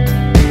అవుతున్నాయి.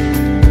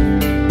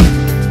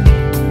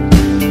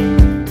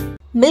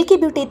 మిల్కీ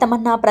బ్యూటీ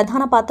తమన్నా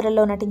ప్రధాన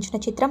పాత్రల్లో నటించిన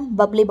చిత్రం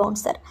బబ్లీ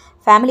బౌన్సర్.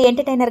 ఫ్యామిలీ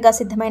ఎంటర్టైనర్గా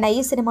సిద్ధమైన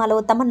ఈ సినిమాలో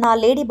తమన్నా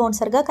లేడీ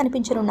బౌన్సర్గా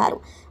కనిపించనున్నారు.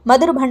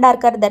 మధుర్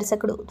భండార్కర్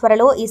దర్శకుడు.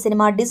 త్వరలో ఈ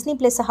సినిమా డిస్నీ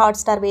ప్లస్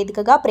హాట్స్టార్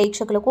వేదికగా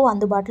ప్రేక్షకులకు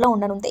అందుబాటులో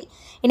ఉండనుంది.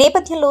 ఈ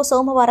నేపథ్యంలో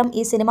సోమవారం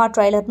ఈ సినిమా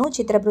ట్రైలర్ను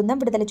చిత్ర బృందం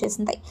విడుదల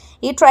చేసింది.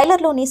 ఈ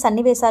ట్రైలర్లోని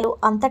సన్నివేశాలు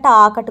అంతటా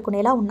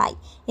ఆకట్టుకునేలా ఉన్నాయి.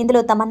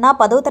 ఇందులో తమన్నా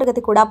 10వ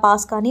తరగతి కూడా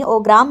పాస్ కాని ఓ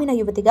గ్రామీణ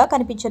యువతిగా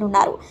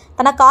కనిపించనున్నారు.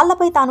 తన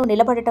కాళ్లపై తాను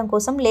నిలబడటం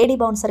కోసం లేడీ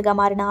బౌన్సర్గా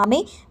మారిన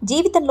ఆమె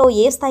జీవితంలో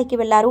ఏ స్థాయికి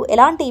వెళ్లారు,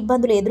 ఎలాంటి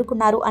ఇబ్బందులు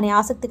ఎదుర్కొన్నారు అనే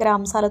ఆసక్తికర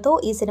అంశాలతో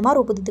ఈ సినిమా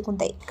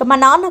రూపుదిద్దుకుంది. మా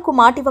నాన్నకు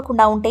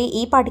మాటివ్వకుండా ఉంటే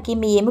ఈ పాటికి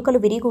మీ ఎముకలు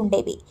విరిగి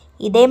ఉండేవి.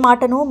 ఇదే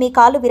మాటను మీ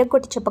కాళ్ళు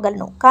విరగొట్టి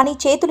చెప్పగలను, కానీ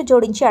చేతులు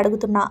జోడించి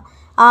అడుగుతున్నా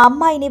ఆ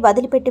అమ్మాయిని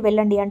వదిలిపెట్టి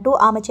వెళ్ళండి అంటూ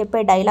ఆమె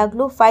చెప్పే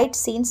డైలాగులు, ఫైట్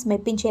సీన్స్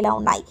మెప్పించేలా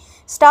ఉన్నాయి.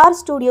 స్టార్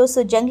స్టూడియోస్,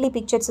 జంగ్లీ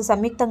పిక్చర్స్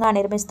సంయుక్తంగా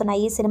నిర్మిస్తున్న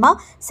ఈ cinema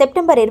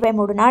September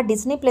 23న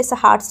Disney plus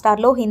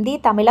హాట్స్టార్లో Hindi,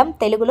 తమిళం,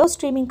 తెలుగులో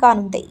స్ట్రీమింగ్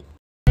కానుంది.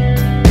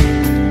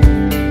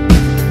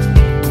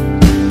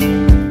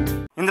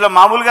 ఇందులో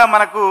మామూలుగా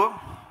మనకు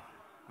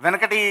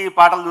వెనకటి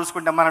పాటలు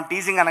చూసుకుంటే మనం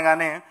టీజింగ్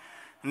అనగానే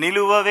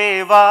నిలువవే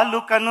వాళ్ళు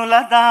కనుల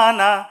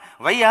దాన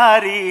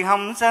వయ్యారి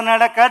హంస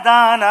నడక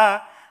దాన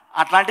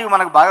అట్లాంటివి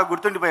మనకు బాగా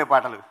గుర్తుండిపోయే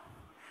పాటలు.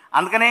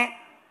 అందుకనే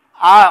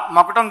ఆ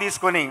మొకటం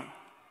తీసుకొని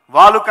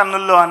వాలు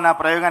కన్నుల్లో అన్న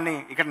ప్రయోగాన్ని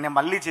ఇక్కడ నేను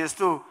మళ్ళీ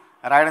చేస్తూ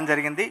రాయడం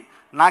జరిగింది.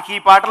 నాకు ఈ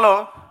పాటలో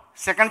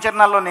సెకండ్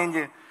చరణాల్లో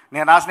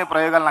నేను రాసిన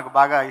ప్రయోగాలు నాకు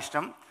బాగా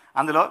ఇష్టం.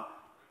 అందులో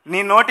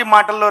నీ నోటి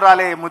మాటల్లో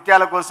రాలే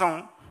ముత్యాల కోసం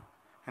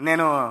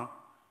నేను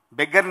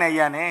బెగ్గర్ని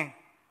అయ్యానే,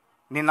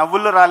 నీ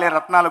నవ్వుల్లో రాలే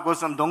రత్నాల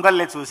కోసం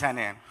దొంగల్లే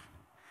చూశానే,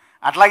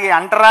 అట్లాగే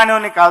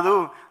అంటరానివని కాదు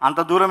అంత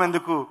దూరం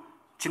ఎందుకు,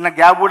 చిన్న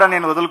గ్యాప్ కూడా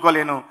నేను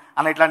వదులుకోలేను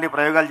అన్న ఇట్లాంటి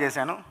ప్రయోగాలు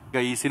చేశాను.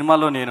 ఇక ఈ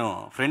సినిమాలో నేను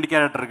ఫ్రెండ్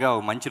క్యారెక్టర్గా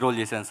మంచి రోల్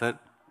చేశాను సార్.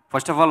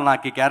 ఫస్ట్ ఆఫ్ ఆల్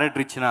నాకు ఈ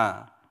క్యారెక్టర్ ఇచ్చిన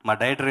మా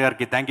డైరెక్టర్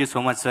గారికి thank you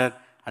so much sir.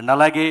 And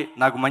అలాగే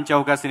నాకు మంచి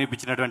అవకాశం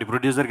ఇప్పించినటువంటి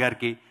ప్రొడ్యూసర్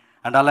గారికి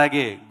అండ్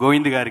అలాగే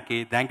గోవింద్ గారికి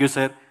థ్యాంక్ యూ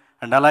సార్.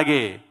 అండ్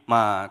అలాగే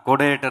మా co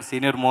director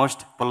senior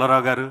most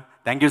Pullarao గారు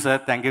thank you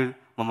sir, thank you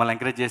మమ్మల్ని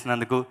ఎంకరేజ్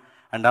చేసినందుకు.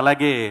 అండ్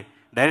అలాగే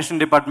డైరెక్షన్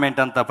డిపార్ట్మెంట్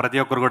అంతా ప్రతి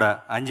ఒక్కరు కూడా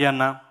అంజీ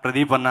అన్న,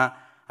 ప్రదీప్ అన్న,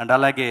 అండ్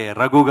అలాగే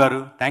రఘు గారు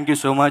thank you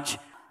so much.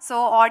 So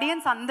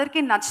audience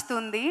అందరికీ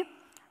నచ్చుతుంది.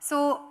 సో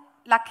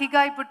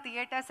లక్కీగా ఇప్పుడు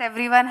theatres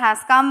everyone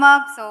has come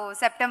up. So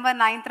September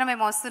 9th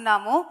మేము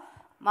వస్తున్నాము.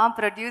 మా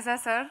ప్రొడ్యూసర్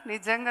సార్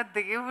నిజంగా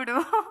దేవుడు.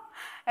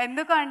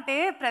 ఎందుకంటే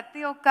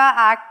ప్రతి ఒక్క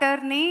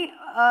యాక్టర్ని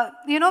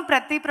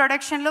ప్రతి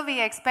ప్రొడక్షన్లో వీ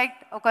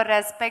ఎక్స్పెక్ట్ ఒక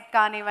రెస్పెక్ట్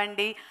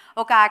కానివ్వండి,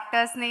 ఒక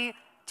యాక్టర్స్ని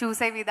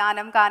చూసే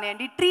విధానం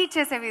కానివ్వండి, ట్రీట్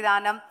చేసే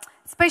విధానం,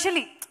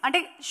 స్పెషలీ అంటే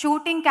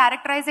షూటింగ్,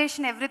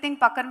 క్యారెక్టరైజేషన్,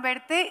 ఎవ్రీథింగ్ పక్కన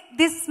పెడితే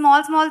దిస్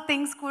స్మాల్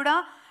థింగ్స్ కూడా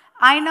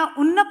ఆయన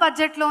ఉన్న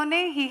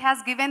బడ్జెట్లోనే he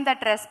has given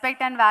that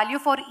respect and value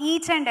for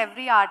each and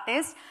every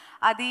artist.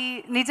 అది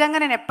నిజంగా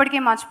నేను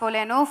ఎప్పటికీ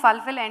మర్చిపోలేను.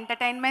 ఫల్ఫిల్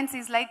entertainments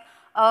is like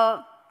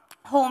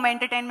home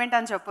entertainment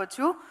అని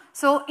చెప్పొచ్చు.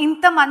 సో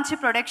ఇంత మంచి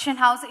ప్రొడక్షన్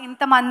హౌస్,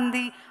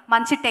 ఇంతమంది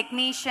మంచి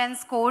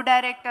technicians, co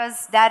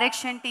directors,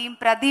 direction team,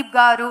 Pradeep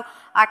గారు,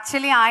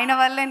 యాక్చువల్లీ ఆయన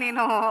వల్లే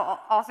నేను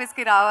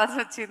ఆఫీస్కి రావాల్సి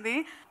వచ్చింది.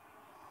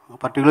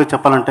 పర్టికులర్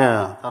చెప్పాలంటే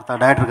తర్వాత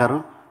డైరెక్టర్ గారు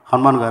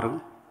హనుమాన్ గారు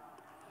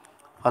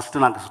ఫస్ట్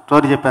నాకు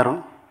స్టోరీ చెప్పారు,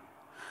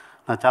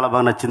 నాకు చాలా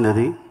బాగా నచ్చింది.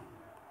 అది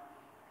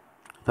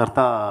తర్వాత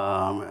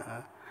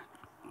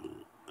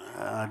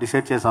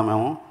డిసైడ్ చేసాం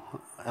మేము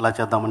ఎలా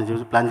చేద్దామని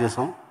చెప్పి ప్లాన్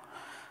చేసాం.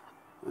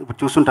 ఇప్పుడు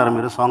చూస్తుంటారా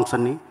మీరు సాంగ్స్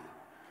అన్నీ,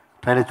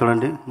 ట్రైలర్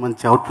చూడండి,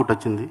 మంచి అవుట్పుట్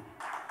వచ్చింది.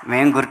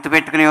 మేము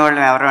గుర్తుపెట్టుకునే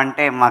వాళ్ళు ఎవరు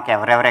అంటే మాకు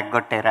ఎవరెవరు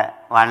ఎగ్గొట్టారా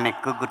వాళ్ళని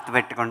ఎక్కువ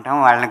గుర్తుపెట్టుకుంటాం,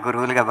 వాళ్ళని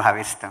గురువులుగా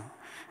భావిస్తాం.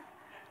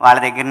 వాళ్ళ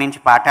దగ్గర నుంచి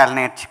పాఠాలు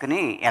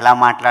నేర్చుకుని ఎలా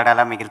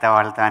మాట్లాడాలా మిగతా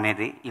వాళ్ళతో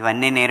అనేది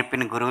ఇవన్నీ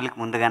నేర్పిన గురువులకు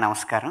ముందుగా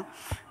నమస్కారం.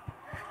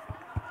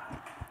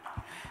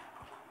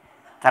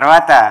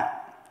 తర్వాత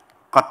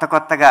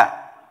కొత్తగా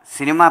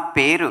సినిమా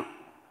పేరు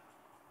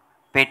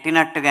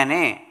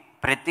పెట్టినట్టుగానే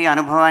ప్రతి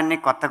అనుభవాన్ని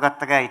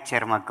కొత్తగా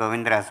ఇచ్చారు మాకు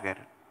గోవిందరాజు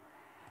గారు.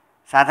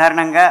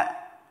 సాధారణంగా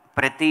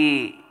ప్రతి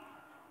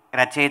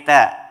రచయిత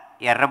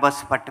ఎర్ర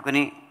బస్సు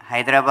పట్టుకుని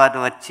హైదరాబాద్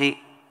వచ్చి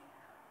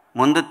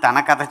ముందు తన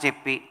కథ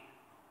చెప్పి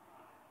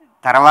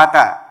తర్వాత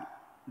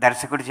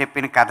దర్శకుడు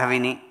చెప్పిన కథ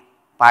విని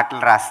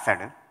పాటలు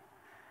రాస్తాడు.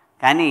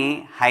 కానీ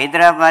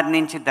హైదరాబాద్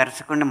నుంచి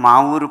దర్శకుడిని మా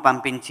ఊరు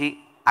పంపించి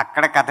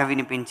అక్కడ కథ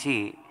వినిపించి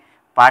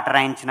పాట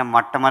రాయించిన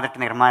మొట్టమొదటి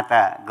నిర్మాత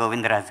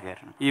గోవిందరాజు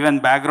గారు. ఈవెన్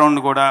బ్యాక్గ్రౌండ్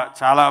కూడా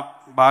చాలా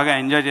బాగా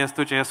ఎంజాయ్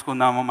చేస్తూ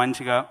చేసుకున్నాము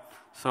మంచిగా.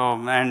 సో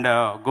అండ్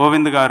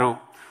గోవింద్ గారు,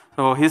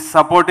 so his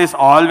support is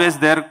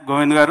always there.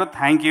 Govind గారు,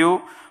 thank you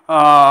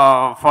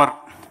for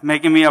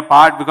making me a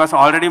part, because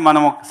already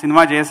మనం ఒక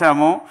సినిమా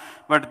చేసాము,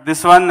 but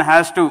this one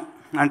has to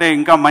అంటే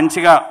ఇంకా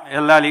మంచిగా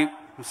వెళ్ళాలి.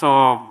 సో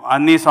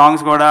అన్ని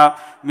సాంగ్స్ కూడా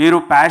మీరు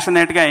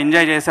ప్యాషనేట్గా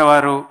ఎంజాయ్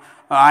చేసేవారు.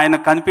 ఆయన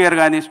కనిపించారు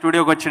కానీ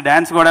స్టూడియోకి వచ్చి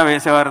డ్యాన్స్ కూడా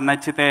వేసేవారు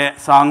నచ్చితే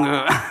song.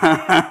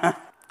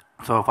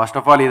 So first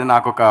of all ఇది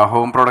నాకు ఒక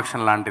హోమ్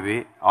ప్రొడక్షన్ లాంటిది.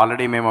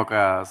 ఆల్రెడీ మేము ఒక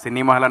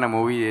సినిమాలో అనే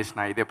మూవీ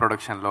చేసిన ఇదే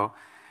ప్రొడక్షన్లో.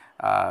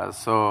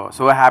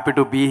 So happy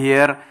to be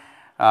here.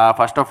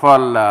 First of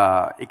all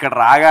ఇక్కడ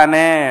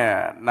రాగానే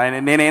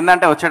నేను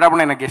ఏంటంటే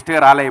వచ్చేటప్పుడు నేను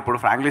గెస్ట్గా రాలే.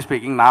 ఇప్పుడు ఫ్రాంక్లీ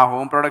స్పీకింగ్ నా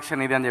హోమ్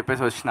ప్రొడక్షన్ ఇది అని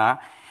చెప్పేసి వచ్చిన.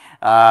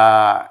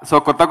 సో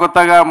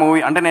కొత్తగా మూవీ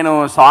అంటే నేను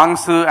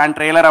సాంగ్స్ అండ్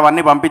ట్రైలర్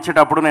అవన్నీ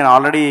పంపించేటప్పుడు నేను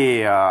ఆల్రెడీ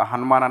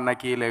హనుమాన్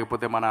అన్నకి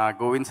లేకపోతే మన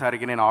గోవింద్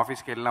సార్కి నేను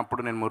ఆఫీస్కి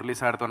వెళ్ళినప్పుడు నేను మురళీ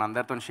సార్తో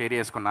అందరితో షేర్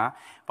చేసుకున్నా.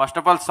 ఫస్ట్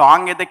ఆఫ్ ఆల్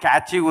సాంగ్ అయితే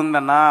క్యాచీగా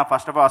ఉందన్న,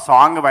 ఫస్ట్ ఆఫ్ ఆల్ ఆ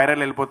సాంగ్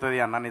వైరల్ వెళ్ళిపోతుంది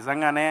అన్న.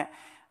 నిజంగానే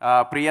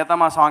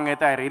ప్రియతమ సాంగ్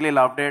అయితే I really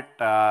loved it.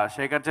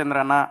 Shekhar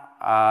చంద్ర అన్న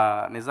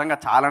నిజంగా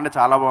చాలా అంటే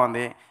చాలా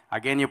బాగుంది.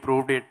 Again you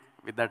proved it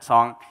with that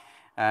song.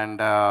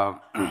 And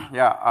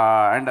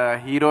and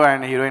hero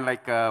and heroine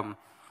like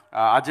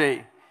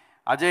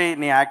Ajay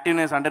నీ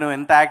యాక్టివ్నెస్ అంటే నువ్వు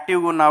ఎంత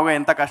యాక్టివ్గా ఉన్నావో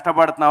ఎంత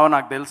కష్టపడుతున్నావో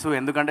నాకు తెలుసు.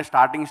 ఎందుకంటే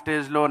స్టార్టింగ్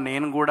స్టేజ్లో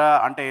నేను కూడా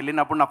అంటే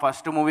వెళ్ళినప్పుడు నా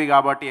ఫస్ట్ మూవీ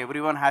కాబట్టి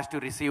every one has to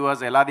receive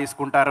అస్. ఎలా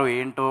తీసుకుంటారో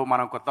ఏంటో,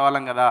 మనం కొత్త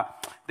వాళ్ళం కదా,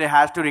 దే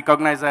హ్యాస్ టు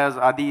రికగ్నైజ్ అస్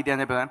అది ఇది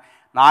అని చెప్పేదాన్ని.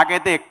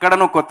 నాకైతే ఎక్కడ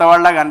నువ్వు కొత్త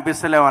వాళ్ళగా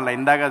అనిపిస్తలేవు అలా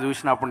ఇందాక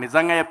చూసినప్పుడు.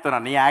 నిజంగా చెప్తున్నా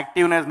నీ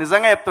యాక్టివ్నెస్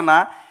నిజంగా చెప్తున్నా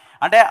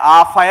అంటే ఆ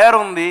ఫైర్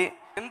ఉంది.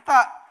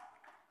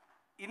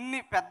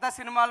 ఇన్ని పెద్ద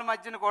సినిమాల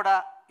మధ్యన కూడా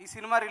ఈ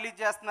సినిమా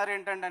రిలీజ్ చేస్తున్నారు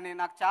ఏంటంటే అని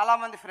నాకు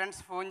చాలామంది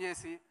ఫ్రెండ్స్ ఫోన్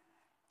చేసి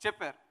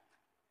చెప్పారు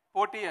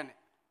పోటీ అని.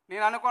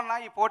 నేను అనుకున్నా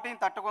ఈ పోటీని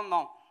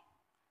తట్టుకుందాం.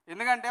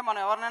 ఎందుకంటే మనం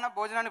ఎవరినైనా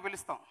భోజనాన్ని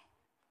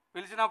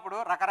పిలిచినప్పుడు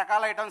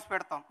రకరకాల ఐటమ్స్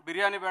పెడతాం.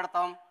 బిర్యానీ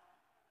పెడతాం,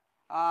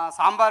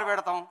 సాంబార్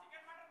పెడతాం,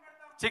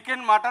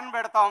 చికెన్ మటన్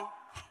పెడతాం,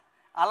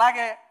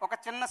 అలాగే ఒక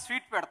చిన్న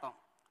స్వీట్ పెడతాం.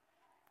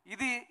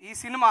 ఈ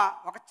సినిమా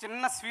ఒక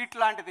చిన్న స్వీట్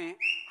లాంటిది.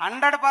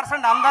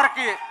 100%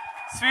 అందరికీ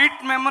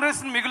స్వీట్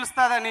మెమరీస్ని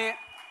మిగులుస్తుందని,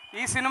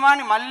 ఈ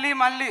సినిమాని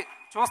మళ్ళీ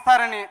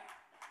చూస్తారని,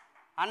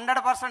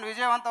 100%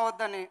 విజయవంతం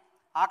అవుద్దని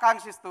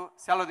ఆకాంక్షిస్తూ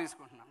సెలవు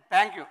తీసుకుంటున్నాను.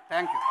 Thank you.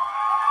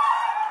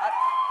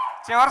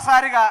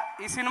 చివరిసారిగా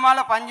ఈ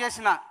సినిమాలో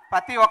పనిచేసిన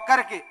ప్రతి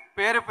ఒక్కరికి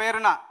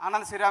పేరున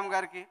ఆనంద్ శ్రీరామ్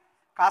గారికి,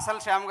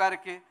 కాసల్ శ్యామ్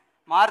గారికి,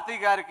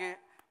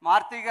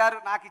 మారుతి గారు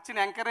నాకు ఇచ్చిన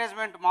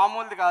ఎంకరేజ్మెంట్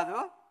మామూలుది కాదు.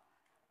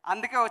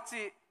 అందుకే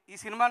వచ్చి ఈ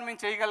సినిమాని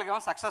మేము చేయగలిగాం,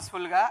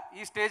 సక్సెస్ఫుల్గా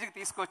ఈ స్టేజ్కి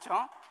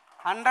తీసుకొచ్చాం.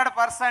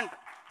 100%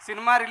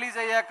 సినిమా రిలీజ్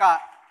అయ్యాక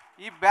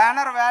ఈ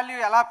బ్యానర్ వాల్యూ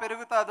ఎలా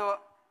పెరుగుతుందో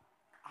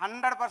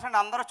 100%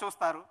 అందరూ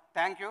చూస్తారు.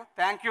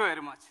 Thank you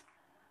very much.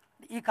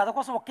 ఈ కథ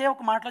కోసం ఒకే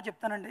ఒక మాటలో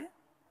చెప్తానండి.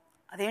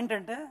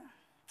 అదేంటంటే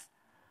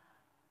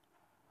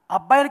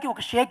అబ్బాయిలకి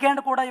ఒక షేక్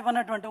హ్యాండ్ కూడా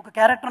ఇవ్వనటువంటి ఒక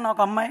క్యారెక్టర్ ఉన్న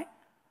ఒక అమ్మాయి,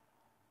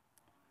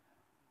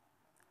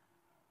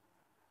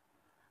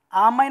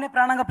 ఆ అమ్మాయిని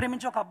ప్రాణంగా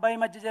ప్రేమించి ఒక అబ్బాయి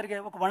మధ్య జరిగే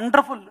ఒక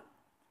వండర్ఫుల్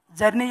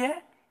జర్నీయే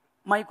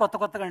మా ఈ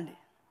కొత్తగా అండి.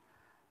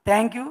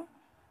 Thank you.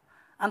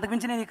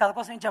 అంతకుమించి నేను ఈ కథ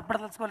కోసం ఏం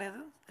చెప్పడం తెలుసుకోలేదు.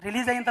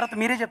 రిలీజ్ అయిన తర్వాత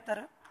మీరే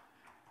చెప్తారు.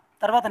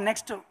 తర్వాత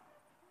నెక్స్ట్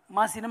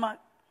మా సినిమా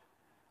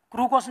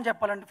క్రూ కోసం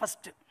చెప్పాలండి.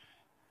 ఫస్ట్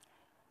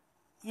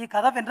ఈ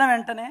కథ విన్న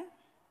వెంటనే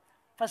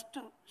ఫస్ట్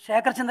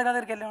శేఖర్ చంద్ర గారి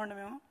దగ్గరికి వెళ్ళామండి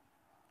మేము.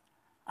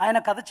 ఆయన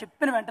కథ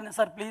చెప్పిన వెంటనే,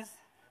 సార్ ప్లీజ్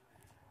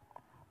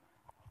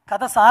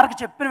కథ సార్కి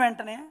చెప్పిన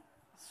వెంటనే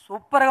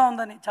సూపర్గా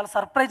ఉందని చాలా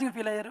సర్ప్రైజింగ్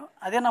ఫీల్ అయ్యారు.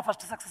 అదే నా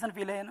ఫస్ట్ సక్సెస్ అని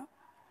ఫీల్ అయ్యాను.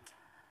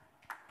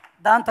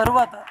 దాని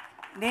తరువాత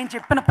నేను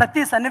చెప్పిన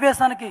ప్రతి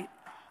సన్నివేశానికి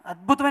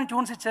అద్భుతమైన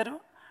ట్యూన్స్ ఇచ్చారు.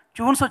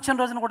 ట్యూన్స్ వచ్చిన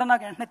రోజున కూడా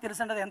నాకు వెంటనే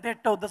తెలిసింది అది ఎంత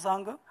హిట్ అవుద్దో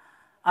సాంగ్.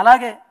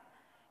 అలాగే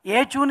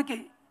ఏ ట్యూన్కి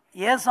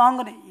ఏ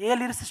సాంగ్ని ఏ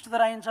లిరిసిస్ట్తో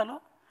రాయించాలో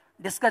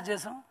డిస్కస్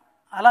చేసాం.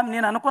 అలా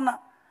నేను అనుకున్న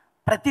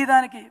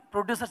ప్రతిదానికి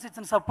ప్రొడ్యూసర్స్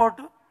ఇచ్చిన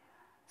సపోర్టు,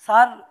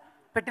 సార్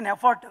పెట్టిన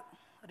ఎఫర్ట్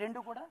రెండు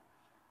కూడా.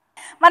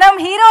 మనం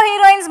హీరో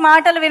హీరోయిన్స్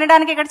మాటలు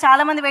వినడానికి ఇక్కడ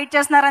చాలా మంది వెయిట్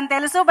చేస్తున్నారని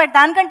తెలుసు. బట్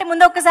దానికంటే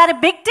ముందు ఒక్కసారి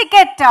బిగ్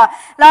టికెట్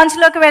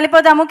లాంచ్లోకి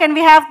వెళ్ళిపోదాము. Can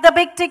we have the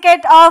big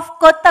ticket of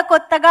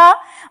కొత్తగా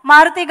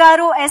మారుతి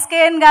గారు,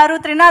 ఎస్కేఎన్ గారు,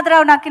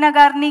 త్రినాథరావు నక్కిన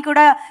గారిని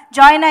కూడా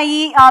జాయిన్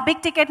అయ్యి ఆ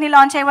బిగ్ టికెట్ని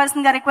లాంచ్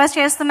చేయవలసిందిగా రిక్వెస్ట్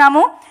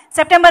చేస్తున్నాము.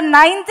 September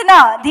 9th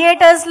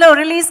థియేటర్స్లో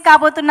రిలీజ్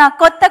కాబోతున్న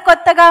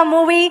కొత్తగా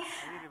movie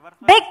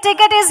big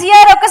ticket is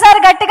here. ఒక్కసారి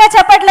గట్టిగా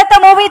చెప్పట్లతో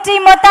మూవీ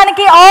టీం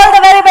మొత్తానికి all the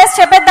very best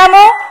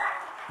చెప్పేద్దాము.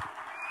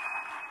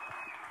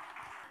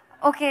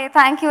 Okay,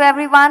 thank you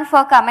everyone for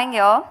coming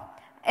here.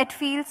 It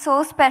feels so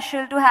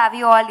special to have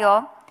you all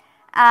here.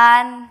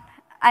 And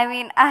I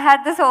mean, I had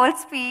this whole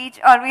speech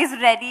always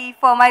ready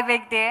for my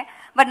big day.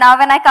 But now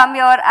when I come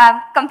here, I'm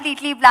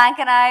completely blank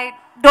and I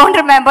don't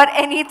remember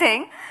anything.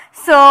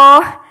 So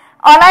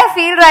all I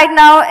feel right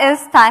now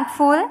is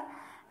thankful,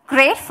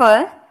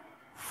 grateful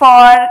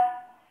for,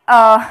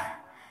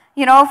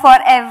 for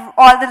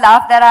all the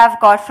love that I've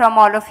got from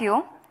all of you.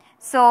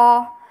 So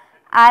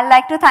I'd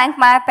like to thank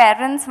my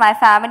parents, my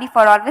family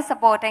for always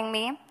supporting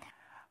me.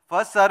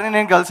 First సార్ని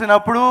నేను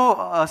కలిసినప్పుడు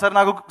sir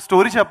నాకు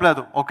story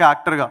చెప్పలేదు ఒక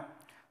యాక్టర్గా.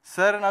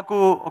 Sir నాకు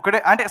ఒకటే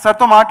అంటే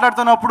సార్తో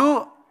మాట్లాడుతున్నప్పుడు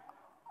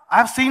I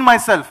have seen my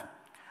self.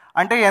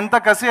 అంటే ఎంత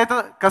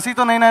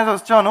కసితో నేనైతే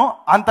వచ్చానో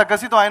అంత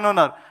కసితో ఆయన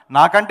ఉన్నారు.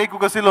 నాకంటే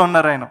ఎక్కువ కసిలో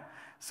ఉన్నారు ఆయన.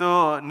 సో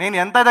నేను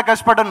ఎంత అయితే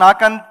కష్టపడ్డాను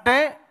నాకంటే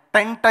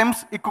 10 times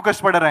ఎక్కువ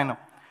కష్టపడ్డారు ఆయన.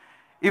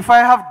 If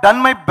I have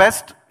done my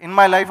best in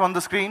my life on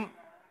the screen,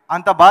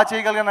 అంత బాగా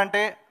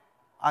చేయగలిగానంటే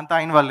అంత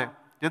అయిన వాళ్ళే.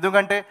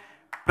 ఎందుకంటే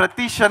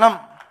ప్రతి క్షణం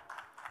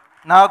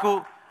నాకు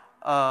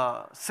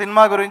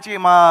సినిమా గురించి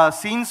మా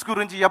సీన్స్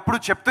గురించి ఎప్పుడు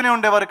చెప్తూనే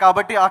ఉండేవారు.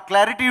 కాబట్టి ఆ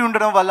క్లారిటీ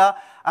ఉండడం వల్ల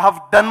I have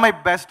done my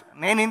best.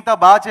 నేను ఇంత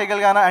బాగా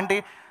చేయగలిగాను అంటే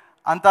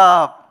అంత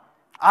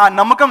ఆ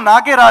నమ్మకం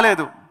నాకే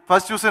రాలేదు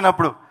ఫస్ట్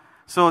చూసినప్పుడు.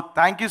 So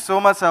thank you so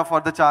much sir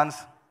for the chance.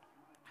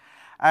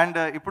 And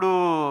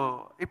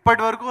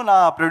ఇప్పటి వరకు నా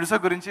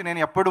ప్రొడ్యూసర్ గురించి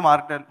నేను ఎప్పుడు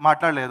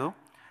మాట్లాడలేదు.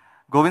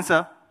 గోవింద్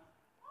సార్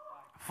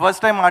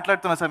ఫస్ట్ టైం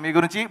మాట్లాడుతున్నా సార్ మీ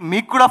గురించి.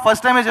 మీకు కూడా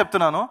ఫస్ట్ టైమే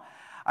చెప్తున్నాను.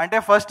 అంటే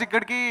ఫస్ట్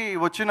ఇక్కడికి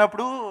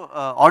వచ్చినప్పుడు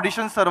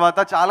ఆడిషన్స్ తర్వాత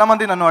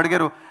చాలామంది నన్ను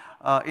అడిగారు,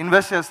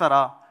 ఇన్వెస్ట్ చేస్తారా,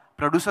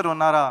 ప్రొడ్యూసర్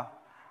ఉన్నారా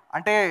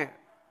అంటే.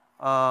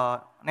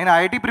 నేను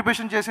ఐఐటి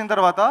ప్రిపరేషన్ చేసిన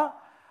తర్వాత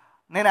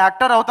నేను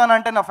యాక్టర్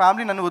అవుతానంటే నా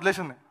ఫ్యామిలీ నన్ను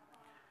వదిలేసింది.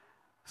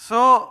 సో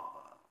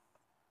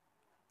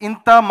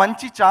ఇంత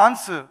మంచి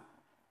ఛాన్స్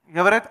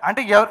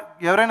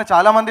ఎవరైనా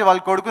చాలామంది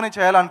వాళ్ళ కొడుకుని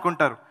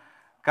చేయాలనుకుంటారు.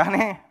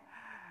 కానీ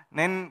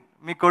నేను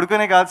మీ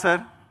కొడుకునే కాదు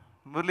సార్,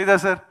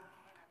 మురళీధర్ సార్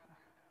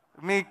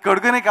మీ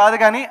కొడుకునే కాదు,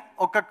 కానీ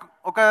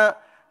ఒక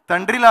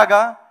తండ్రిలాగా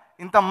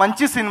ఇంత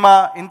మంచి సినిమా,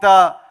 ఇంత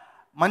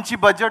మంచి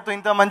బడ్జెట్తో,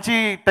 ఇంత మంచి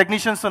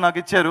టెక్నీషియన్స్తో నాకు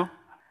ఇచ్చారు.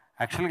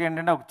 యాక్చువల్గా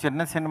ఏంటంటే ఒక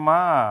చిన్న సినిమా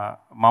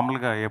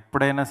మామూలుగా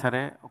ఎప్పుడైనా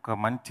సరే ఒక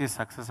మంచి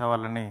సక్సెస్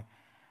అవ్వాలని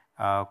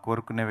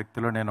కోరుకునే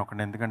వ్యక్తిలో నేను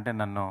ఒకటి. ఎందుకంటే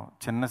నన్ను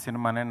చిన్న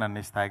సినిమానే నన్ను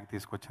ఈ స్థాయికి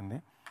తీసుకొచ్చింది.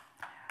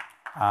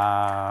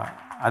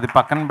 అది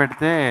పక్కన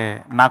పెడితే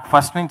నాకు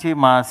ఫస్ట్ నుంచి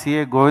మా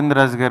సిఏ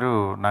గోవిందరాజు గారు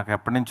నాకు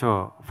ఎప్పటి నుంచో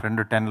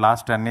ఫ్రెండ్,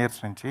 లాస్ట్ 10 years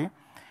నుంచి.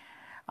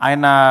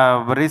 ఆయన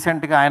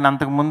రీసెంట్గా ఆయన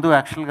అంతకుముందు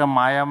యాక్చువల్గా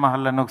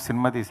మాయామహల్ అని ఒక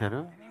సినిమా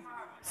తీశారు,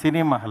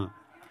 సినీ మహల్.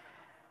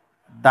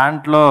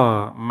 దాంట్లో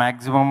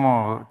మ్యాక్సిమము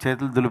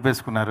చేతులు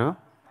దులిపేసుకున్నారు.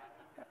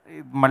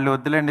 మళ్ళీ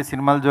వద్దులేండి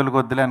సినిమాల జోలికి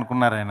వద్దులే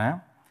అనుకున్నారు ఆయన.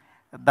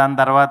 దాని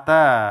తర్వాత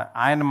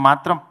ఆయన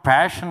మాత్రం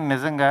ప్యాషన్,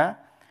 నిజంగా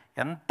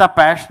ఎంత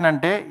ప్యాషన్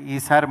అంటే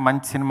ఈసారి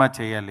మంచి సినిమా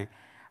చేయాలి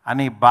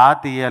అని, బాగా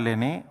తీయాలి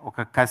అని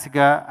ఒక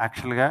కసిగా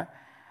యాక్చువల్గా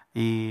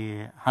ఈ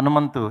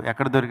హనుమంతు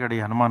ఎక్కడ దొరికాడు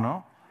ఈ హనుమాను,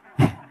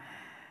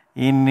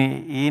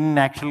 ఈయన్ని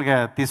యాక్చువల్గా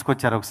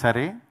తీసుకొచ్చారు.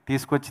 ఒకసారి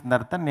తీసుకొచ్చిన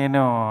తర్వాత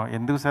నేను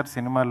ఎందుకు సార్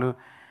సినిమాలు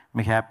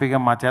మీకు హ్యాపీగా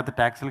మా చేత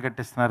ట్యాక్సీలు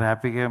కట్టిస్తున్నారు,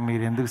 హ్యాపీగా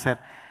మీరు ఎందుకు సార్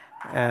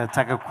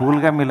చక్కగా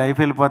కూల్గా మీ లైఫ్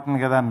వెళ్ళిపోతుంది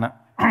కదా అన్న.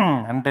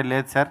 అంటే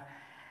లేదు సార్,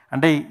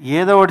 అంటే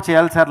ఏదో ఒకటి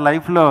చేయాలి సార్,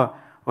 లైఫ్లో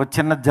ఒక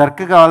చిన్న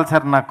జర్క్ కావాలి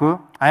సార్ నాకు.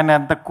 ఆయన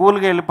ఎంత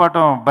కూల్గా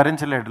వెళ్ళిపోవటం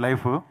భరించలేడు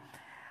లైఫ్.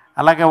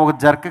 అలాగే ఒక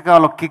జర్క్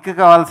కావాలి, ఒక కిక్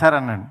కావాలి సార్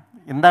అన్నాడు.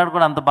 ఇందాక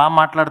కూడా అంత బాగా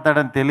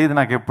మాట్లాడతాడని తెలియదు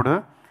నాకు ఎప్పుడు.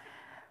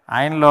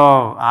 ఆయనలో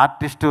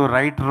ఆర్టిస్టు,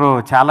 రైటరు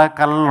చాలా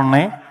కళలు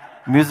ఉన్నాయి.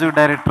 Music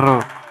director,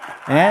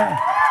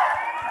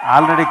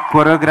 already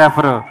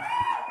choreographer.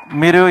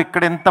 మీరు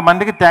ఇక్కడ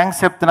ఇంతమందికి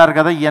థ్యాంక్స్ చెప్తున్నారు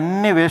కదా,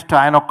 ఇవన్నీ వేస్ట్.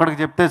 ఆయన ఒక్కడికి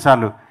చెప్తే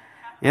చాలు.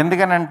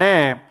 ఎందుకనంటే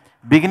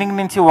బిగినింగ్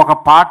నుంచి ఒక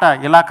పాట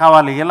ఇలా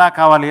కావాలి ఇలా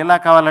కావాలి ఇలా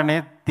కావాలని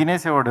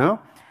తినేసేవాడు.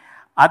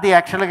 అది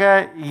యాక్చువల్గా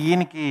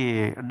ఈయనకి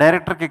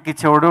డైరెక్టర్కి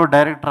ఎక్కించేవాడు,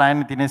 డైరెక్టర్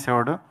ఆయన్ని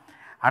తినేసేవాడు.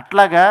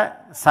 అట్లాగా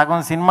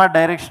సగం సినిమా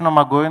డైరెక్షన్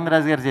మా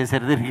గోవిందరాజు గారు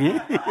చేశారు తిరిగి.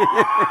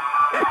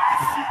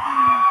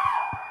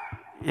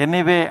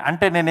 ఎనీవే,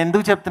 అంటే నేను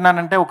ఎందుకు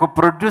చెప్తున్నానంటే ఒక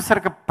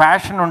ప్రొడ్యూసర్కి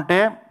ప్యాషన్ ఉంటే,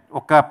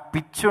 ఒక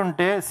పిచ్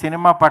ఉంటే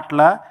సినిమా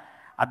పట్ల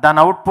దాని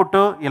అవుట్పుట్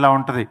ఇలా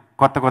ఉంటుంది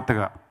కొత్త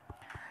కొత్తగా.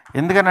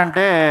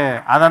 ఎందుకనంటే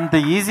అదంత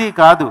ఈజీ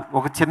కాదు.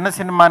 ఒక చిన్న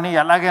సినిమాని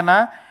ఎలాగైనా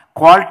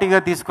క్వాలిటీగా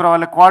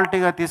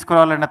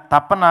తీసుకురావాలనే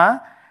తపన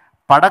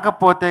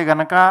పడకపోతే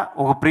గనక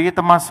ఒక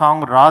ప్రియతమా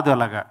సాంగ్ రాదు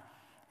అలాగా.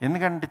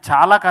 ఎందుకంటే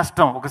చాలా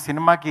కష్టం ఒక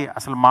సినిమాకి.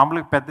 అసలు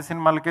మామూలుగా పెద్ద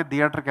సినిమాలకే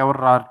థియేటర్కి ఎవరు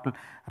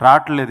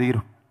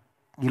రావట్లేదు.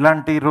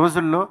 ఇలాంటి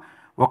రోజుల్లో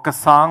ఒక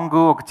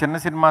సాంగ్, ఒక చిన్న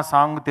సినిమా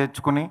సాంగ్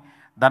తెచ్చుకుని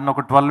దాన్ని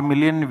ఒక 12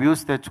 మిలియన్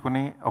వ్యూస్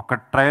తెచ్చుకుని, ఒక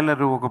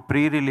ట్రైలరు, ఒక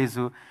ప్రీ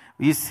రిలీజు,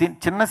 ఈ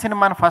చిన్న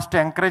సినిమాని ఫస్ట్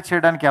ఎంకరేజ్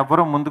చేయడానికి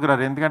ఎవరూ ముందుకు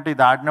రారు. ఎందుకంటే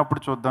ఇది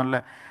ఆడినప్పుడు చూద్దాంలే,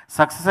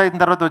 సక్సెస్ అయిన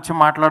తర్వాత వచ్చి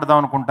మాట్లాడదాం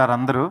అనుకుంటారు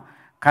అందరూ.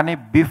 కానీ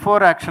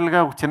బిఫోర్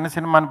యాక్చువల్గా ఒక చిన్న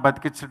సినిమాని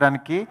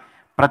బతికించడానికి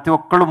ప్రతి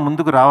ఒక్కళ్ళు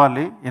ముందుకు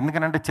రావాలి.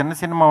 ఎందుకంటే చిన్న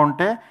సినిమా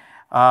ఉంటే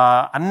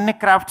అన్ని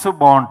క్రాఫ్ట్స్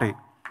బాగుంటాయి.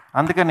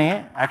 అందుకని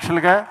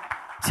యాక్చువల్గా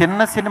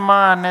చిన్న సినిమా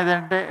అనేది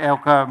అంటే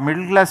ఒక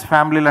మిడిల్ క్లాస్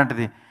ఫ్యామిలీ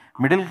లాంటిది.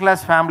 మిడిల్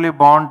క్లాస్ ఫ్యామిలీ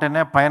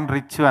బాగుంటేనే పైన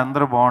రిచ్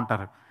అందరూ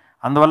బాగుంటారు.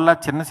 అందువల్ల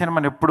చిన్న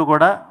సినిమాని ఎప్పుడు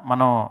కూడా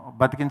మనం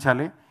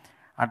బతికించాలి.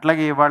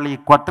 అట్లాగే ఇవాళ ఈ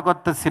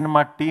కొత్త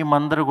సినిమా టీం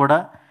అందరూ కూడా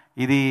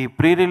ఇది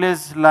ప్రీ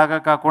రిలీజ్ లాగా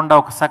కాకుండా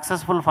ఒక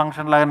సక్సెస్ఫుల్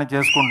ఫంక్షన్ లాగానే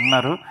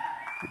చేసుకుంటున్నారు.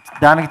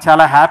 దానికి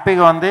చాలా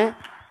హ్యాపీగా ఉంది.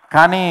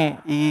 కానీ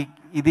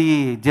ఇది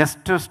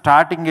జస్ట్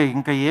స్టార్టింగే,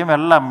 ఇంకా ఏం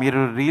వెళ్ళా.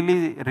 మీరు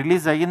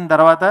రిలీజ్ అయిన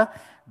తర్వాత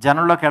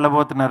జనంలోకి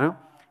వెళ్ళబోతున్నారు.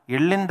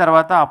 వెళ్ళిన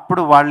తర్వాత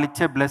అప్పుడు వాళ్ళు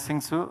ఇచ్చే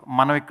బ్లెస్సింగ్స్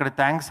మనం ఇక్కడ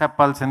థ్యాంక్స్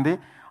చెప్పాల్సింది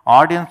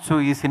ఆడియన్స్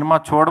ఈ సినిమా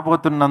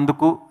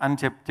చూడబోతున్నందుకు అని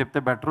చెప్తే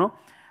బెటరు.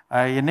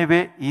 ఎనీవే,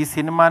 ఈ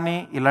సినిమాని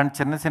ఇలాంటి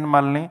చిన్న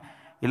సినిమాలని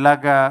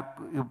ఇలాగా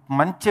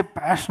మంచి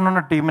ప్యాషన్ ఉన్న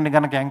టీంని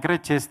కనుక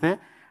ఎంకరేజ్ చేస్తే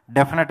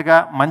డెఫినెట్గా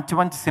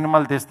మంచి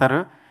సినిమాలు తీస్తారు.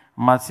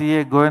 మా సిఏ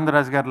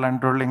గోవిందరాజు గారు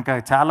లాంటి వాళ్ళు, ఇంకా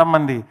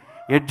చాలామంది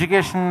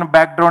ఎడ్యుకేషన్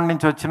బ్యాక్గ్రౌండ్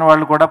నుంచి వచ్చిన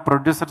వాళ్ళు కూడా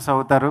ప్రొడ్యూసర్స్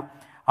అవుతారు,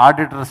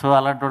 ఆడిటర్స్,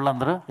 అలాంటి వాళ్ళు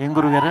అందరూ. ఏం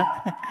గురుగారు?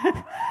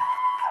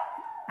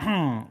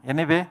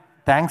 Anyway,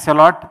 thanks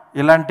a lot.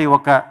 ఇలాంటి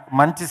ఒక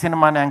మంచి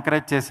సినిమాని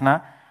ఎంకరేజ్ చేసిన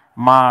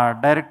మా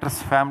డైరెక్టర్స్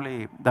ఫ్యామిలీ,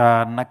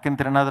 నక్కిన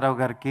త్రినాథరావు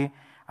గారికి,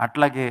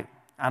 అట్లాగే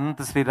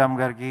అనంత శ్రీరామ్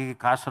గారికి,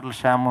 కాసర్ల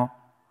శ్యాము,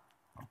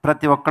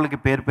 ప్రతి ఒక్కరికి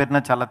పేరు పేరున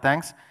చాలా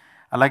థ్యాంక్స్.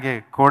 అలాగే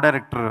కో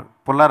డైరెక్టర్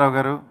పుల్లారావు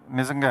గారు,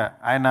 నిజంగా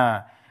ఆయన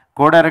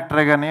కో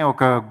డైరెక్టరే కానీ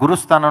ఒక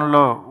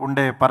గురుస్థానంలో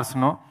ఉండే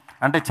పర్సను.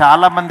 అంటే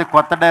చాలామంది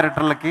కొత్త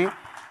డైరెక్టర్లకి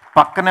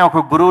పక్కనే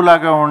ఒక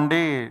గురువులాగా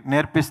ఉండి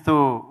నేర్పిస్తూ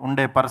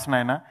ఉండే పర్సన్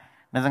ఆయన.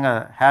 నిజంగా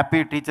హ్యాపీ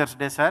టీచర్స్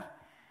డే సార్.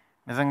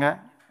 నిజంగా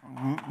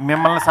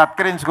మిమ్మల్ని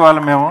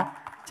సత్కరించుకోవాలి మేము.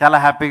 చాలా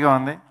హ్యాపీగా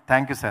ఉంది.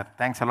 Thank you sir.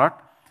 Thanks a lot.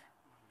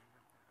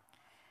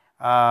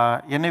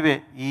 Anyway,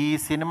 ఈ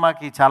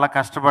సినిమాకి చాలా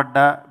కష్టపడ్డ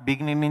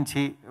బిగినింగ్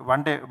నుంచి,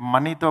 అంటే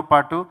మనీతో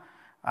పాటు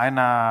ఆయన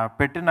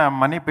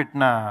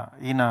పెట్టిన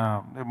ఈయన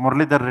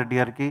మురళీధర్ రెడ్డి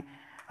గారికి,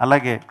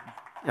 అలాగే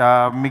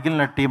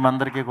మిగిలిన టీం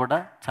అందరికీ కూడా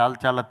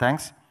చాలా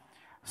థ్యాంక్స్.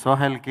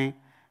 సోహెల్కి,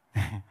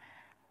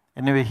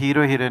 ఎనీవే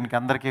హీరో హీరోయిన్కి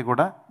అందరికీ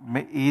కూడా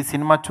ఈ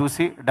సినిమా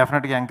చూసి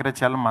డెఫినెట్గా ఎంకరేజ్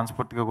చేయాలని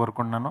మనస్ఫూర్తిగా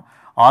కోరుకుంటున్నాను.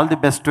 All the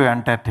best to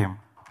entire team.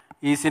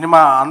 ఈ సినిమా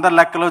అందరి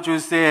లెక్కలో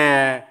చూస్తే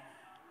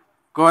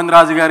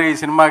గోవిందరాజు గారు ఈ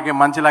సినిమాకి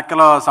మంచి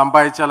లెక్కలో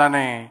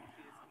సంపాదించాలని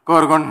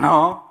కోరుకుంటున్నాం.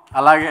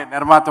 అలాగే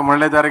నిర్మాత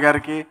మురళీధర్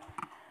గారికి,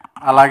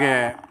 అలాగే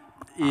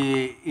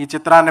ఈ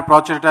చిత్రాన్ని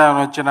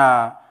ప్రోత్సహించడానికి వచ్చిన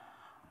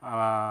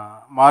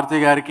మారుతి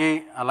గారికి,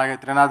 అలాగే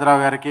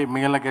త్రినాథరావు గారికి,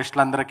 మిగిలిన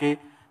గెస్టులందరికీ,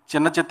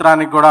 చిన్న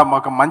చిత్రానికి కూడా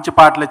ఒక మంచి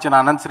పాటలు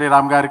ఇచ్చిన అనంత్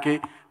శ్రీరామ్ గారికి,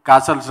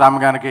 కాసల్ శ్రామ్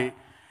గారికి.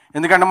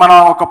 ఎందుకంటే మనం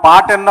ఒక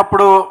పాట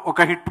విన్నప్పుడు,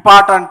 ఒక హిట్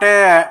పాట అంటే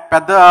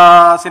పెద్ద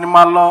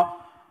సినిమాల్లో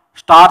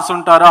స్టార్స్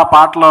ఉంటారు, ఆ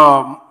పాటలో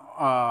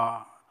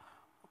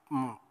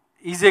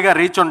ఈజీగా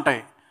రీచ్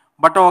ఉంటాయి.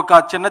 బట్ ఒక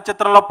చిన్న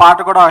చిత్రంలో పాట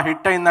కూడా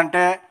హిట్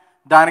అయిందంటే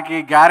దానికి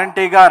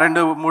గ్యారంటీగా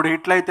 2-3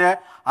 హిట్లు అయితే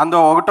అందులో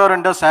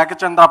 1-2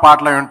 శేఖచంద్ర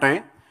పాటలు అయి ఉంటాయి.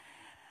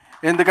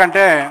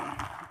 ఎందుకంటే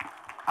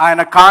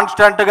ఆయన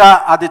కాన్స్టెంట్గా,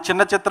 అది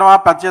చిన్న చిత్రమా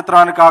పెద్ద చిత్రం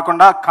అని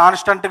కాకుండా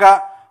కాన్స్టెంట్గా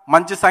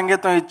మంచి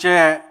సంగీతం ఇచ్చే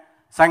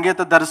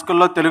సంగీత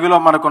దర్శకుల్లో తెలుగులో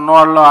మనకు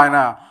ఉన్నవాళ్ళు ఆయన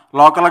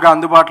లోకల్గా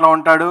అందుబాటులో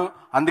ఉంటాడు.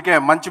 అందుకే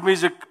మంచి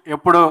మ్యూజిక్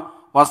ఎప్పుడు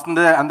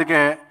వస్తుంది. అందుకే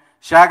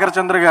శేఖర్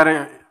చంద్ర గారి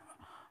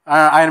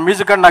ఆయన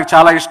మ్యూజిక్ అంటే నాకు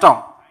చాలా ఇష్టం.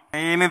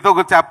 ఈయనతో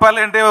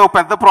చెప్పాలంటే ఒక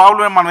పెద్ద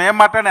ప్రాబ్లం, మనం ఏం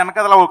మాట్లాడిన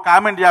వెనకదలా ఒక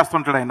కామెంట్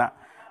చేస్తుంటాడు ఆయన.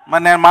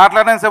 మరి నేను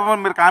మాట్లాడిన సేపు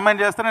మీరు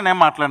కామెంట్ చేస్తే నేను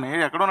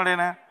మాట్లాడిన ఎక్కడ ఉన్నాడు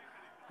ఆయన?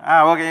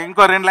 ఓకే,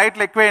 ఇంకో 2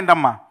 లైట్లు ఎక్కువేయండి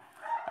అమ్మా.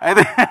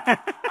 అయితే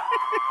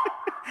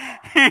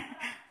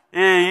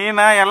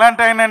ఈయన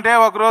ఎలాంటి ఆయన అంటే,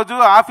 ఒకరోజు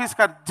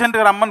ఆఫీస్కి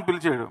అర్జెంటుగా రమ్మని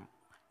పిలిచాడు.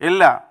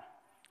 వెళ్ళా,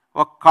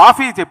 ఒక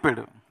కాఫీ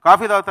చెప్పాడు.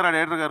 కాఫీ తాగుతారా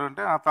డైరెక్టర్ గారు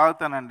అంటే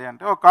తాగుతానండి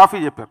అంటే ఒక కాఫీ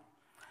చెప్పారు.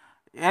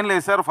 ఏం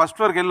లేదు సార్, ఫస్ట్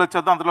ఫ్లోర్కి వెళ్ళి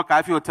వచ్చేద్దాం, అందులో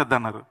కాఫీ వచ్చేద్ది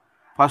అన్నారు.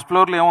 ఫస్ట్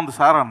ఫ్లోర్లో ఏముంది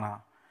సార్ అన్న.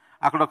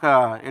 అక్కడ ఒక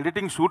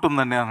ఎడిటింగ్ షూట్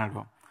ఉందండి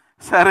అన్నాడు.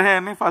 సరే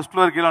అని ఫస్ట్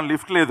ఫ్లోర్కి వెళ్ళాం,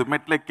 లిఫ్ట్ లేదు,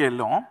 మెట్లు ఎక్కి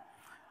వెళ్ళాం.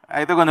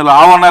 అయితే కొంచెం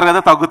లావు ఉన్నారు కదా,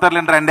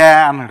 తగ్గుతారులేండి రండే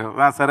అన్నాడు.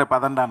 సరే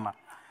పదండి అన్న.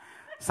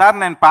 సార్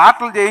నేను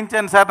పాటలు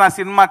చేయించాను సార్ నా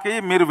సినిమాకి,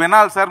 మీరు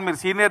వినాలి సార్, మీరు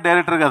సీనియర్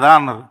డైరెక్టర్ కదా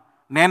అన్నారు.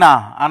 నేనా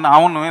అన్న,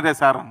 అవును మీరే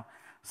సార్ అన్న.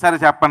 సరే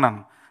చెప్పండి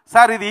అన్న.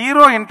 సార్ ఇది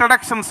హీరో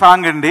ఇంట్రడక్షన్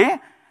సాంగ్ అండి,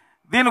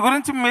 దీని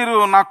గురించి మీరు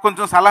నాకు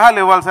కొంచెం సలహాలు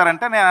ఇవ్వాలి సార్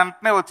అంటే, నేను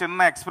వెంటనే ఒక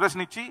చిన్న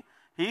ఎక్స్ప్రెషన్ ఇచ్చి,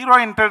 హీరో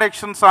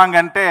ఇంట్రడక్షన్ సాంగ్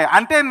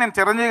అంటే నేను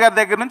చిరంజీవి గారి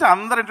దగ్గర నుంచి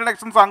అందరు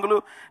ఇంట్రడక్షన్ సాంగులు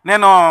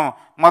నేను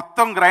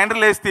మొత్తం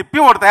గ్రైండర్లు వేసి తిప్పి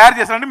ఒకటి తయారు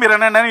చేశానంటే మీరు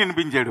అని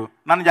వినిపించాడు.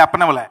 నన్ను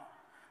చెప్పనివ్వలే.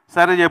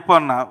 సరే చెప్పు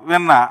అన్న,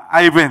 విన్నా,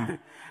 అయిపోయింది.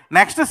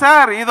 నెక్స్ట్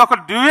సార్ ఇది ఒక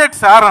డ్యూయెట్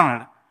సార్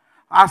అన్నాడు.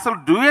 అసలు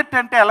డ్యూయెట్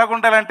అంటే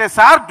ఎలాగుండాలంటే,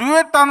 సార్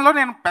డ్యూయెట్ దానిలో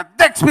నేను పెద్ద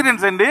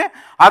ఎక్స్పీరియన్స్ అండి,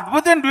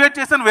 అద్భుతం డ్యూయెట్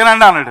చేశాను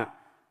వినండి అన్నాడు.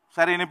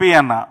 సరే వినిపి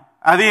అన్న,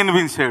 అది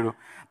వినిపించాడు.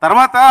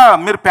 తర్వాత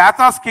మీరు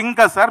పేతాస్ కింగ్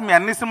కదా సార్, మీ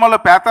అన్ని సినిమాల్లో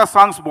పేతాస్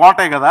సాంగ్స్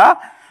బాగుంటాయి కదా,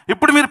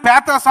 ఇప్పుడు మీరు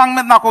పేతాస్ సాంగ్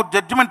మీద నాకు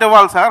జడ్జిమెంట్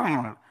ఇవ్వాలి సార్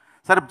అన్నాడు.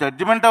 సరే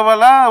జడ్జిమెంట్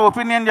ఇవ్వాలా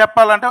ఒపీనియన్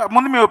చెప్పాలంటే,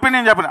 ముందు మీ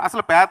ఒపీనియన్ చెప్పండి.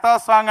 అసలు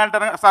పేతాస్ సాంగ్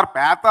అంటారు సార్,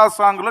 పేతాస్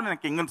సాంగ్లో నేను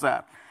కింగ్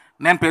సార్,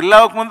 నేను పెళ్ళి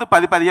అవ్వకముందు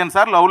 10-15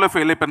 సార్లు లవ్లో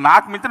ఫెయిల్ అయిపోయాను,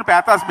 నాకు మించిన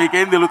పేతాస్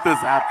మీకేం తెలుస్తుంది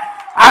సార్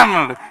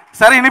అన్నాడు.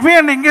 సరే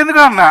వినిపించండి ఇంకెందుకు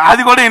అన్నా,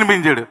 అది కూడా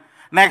వినిపించాడు.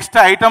 నెక్స్ట్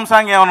ఐటమ్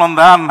సాంగ్ ఏమైనా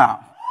ఉందా అన్నా,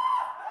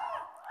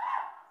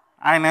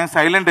 ఆయన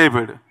సైలెంట్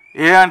అయిపోయాడు.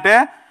 అంటే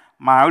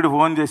మా ఆవిడ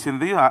ఫోన్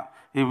చేసింది,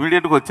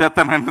 ఇమీడియట్గా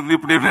వచ్చేస్తానంటుంది,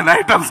 ఇప్పుడు నేను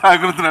ఐటమ్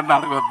సాంగ్ గురించి నన్ను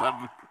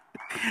అడగొద్దాను.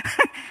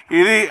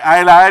 ఇది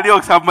ఆయన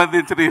ఆడియోకి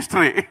సంబంధించిన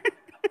హిస్టరీ.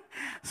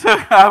 సో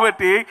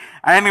కాబట్టి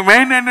ఆయన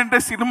మెయిన్ ఏంటంటే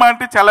సినిమా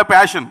అంటే చాలా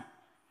ప్యాషన్,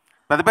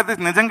 పెద్ద పెద్ద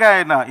నిజంగా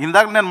ఆయన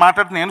ఇందాక నేను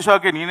మాట్లాడుతున్నా, నేను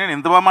షాకే, నేను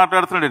ఎంత బాగా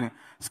మాట్లాడుతున్నాడని.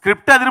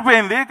 స్క్రిప్ట్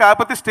అదిరిపోయింది,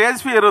 కాకపోతే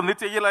స్టేజ్ ఫియర్ ఉంది,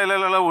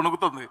 చెయ్యలా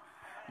వణుకుతుంది.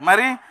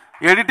 మరి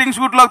ఎడిటింగ్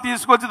షూట్లోకి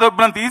తీసుకొచ్చి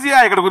దొబ్బినంత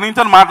ఈజీగా ఇక్కడ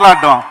గురించి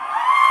మాట్లాడడం.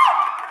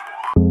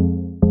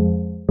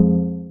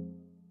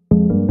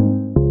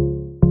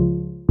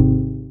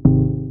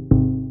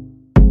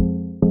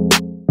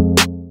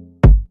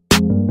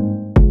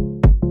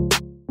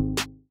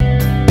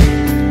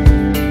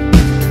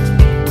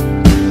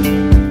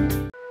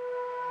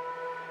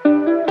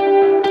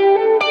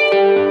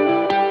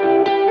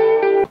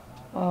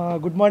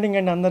 గుడ్ మార్నింగ్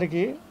అండి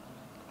అందరికీ.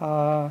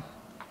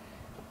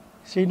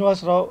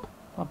 శ్రీనివాసరావు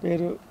నా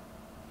పేరు.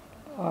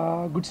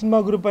 గుడ్ సినిమా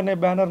గ్రూప్ అనే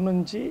బ్యానర్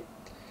నుంచి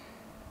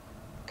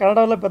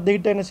కన్నడలో పెద్ద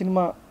హిట్ అయిన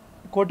సినిమా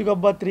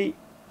కోటికొబ్బ 3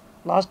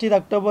 లాస్ట్ ఇయర్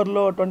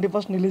అక్టోబర్లో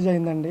 21st రిలీజ్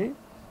అయిందండి.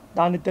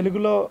 దాన్ని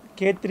తెలుగులో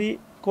K3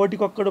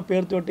 కోటికొక్కడు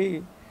పేరుతోటి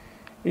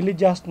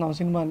రిలీజ్ చేస్తున్నాం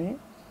సినిమాని.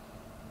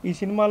 ఈ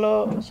సినిమాలో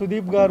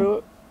సుదీప్ గారు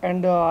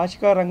and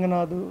Ashika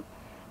Ranganath,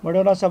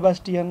 Madonna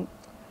Sebastian,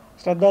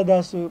 Shraddha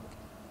Dasu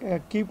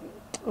keep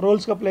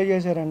రోల్స్గా play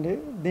చేశారండి.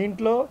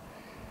 దీంట్లో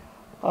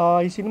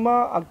ఈ సినిమా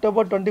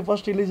అక్టోబర్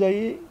 21st రిలీజ్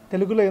అయ్యి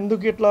తెలుగులో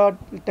ఎందుకు ఇట్లా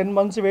 10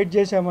 months వెయిట్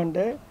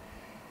చేశామంటే,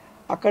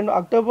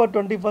 అక్టోబర్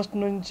 21st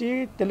నుంచి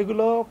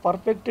తెలుగులో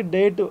పర్ఫెక్ట్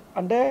డేట్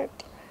అంటే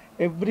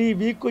ఎవ్రీ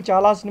వీక్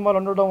చాలా సినిమాలు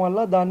ఉండడం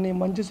వల్ల దాన్ని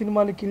మంచి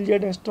సినిమాని కిల్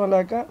చేయడం ఇష్టం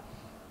లేక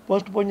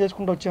పోస్ట్ పోన్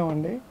చేసుకుంటూ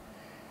వచ్చామండి.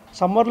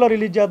 సమ్మర్లో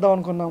రిలీజ్ చేద్దాం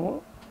అనుకున్నాము.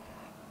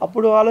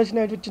 అప్పుడు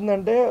ఆలోచన ఏంటి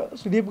వచ్చిందంటే,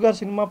 సుదీప్ గారి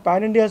cinema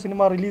pan India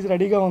cinema release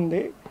రెడీగా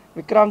ఉంది,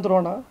 విక్రాంత్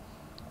రోణ.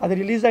 అది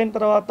రిలీజ్ అయిన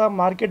తర్వాత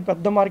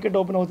పెద్ద మార్కెట్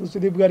ఓపెన్ అవుతుంది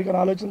సుదీప్ గారికి అనే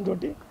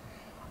ఆలోచనతోటి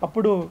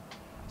అప్పుడు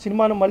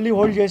సినిమాను మళ్ళీ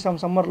హోల్డ్ చేసాం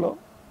సమ్మర్లో.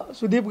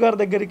 సుదీప్ గారి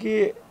దగ్గరికి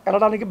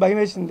వెళ్ళడానికి భయం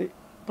వేసింది,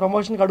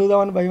 ప్రమోషన్కి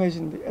అడుగుదామని భయం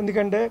వేసింది.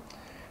 ఎందుకంటే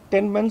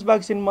 10 months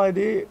బ్యాక్ సినిమా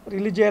ఇది,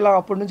 రిలీజ్ చేయాలా,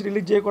 అప్పటి నుంచి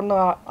రిలీజ్ చేయకుండా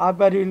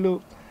ఆపారు వీళ్ళు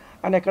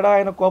అని ఎక్కడ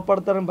ఆయన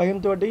కోపడతారని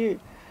భయంతో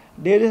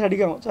డేరీస్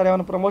అడిగాం, సరే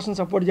ఏమైనా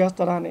ప్రమోషన్ సపోర్ట్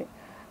చేస్తారా అని.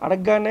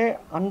 అడగగానే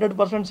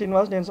 100%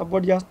 శ్రీనివాస్ నేను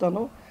సపోర్ట్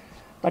చేస్తాను,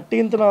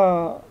 13th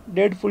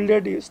డేట్ ఫుల్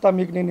డేట్ ఇస్తాను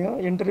మీకు, నేను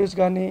ఇంటర్వ్యూస్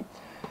కానీ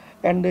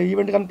అండ్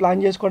ఈవెంట్ కానీ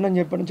ప్లాన్ చేసుకోండి అని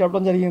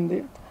చెప్పడం జరిగింది.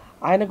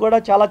 ఆయన కూడా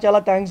చాలా చాలా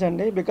థ్యాంక్స్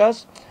అండి. బికాస్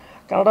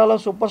కన్నడలో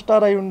సూపర్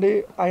స్టార్ అయి ఉండి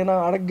ఆయన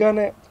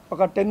అడగగానే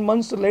ఒక 10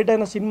 months లేట్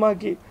అయిన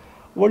సినిమాకి,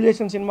 ఓల్డ్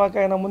చేసిన సినిమాకి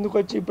ఆయన ముందుకు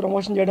వచ్చి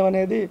ప్రమోషన్ చేయడం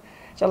అనేది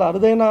చాలా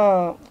అరుదైన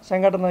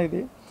సంఘటన.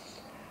 ఇది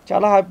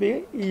చాలా హ్యాపీ.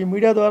 ఈ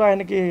మీడియా ద్వారా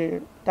ఆయనకి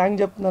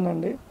థ్యాంక్స్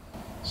చెప్తున్నానండి.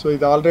 సో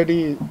ఇది ఆల్రెడీ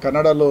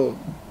కన్నడలో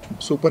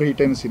సూపర్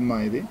హిట్ అయిన సినిమా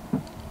ఇది.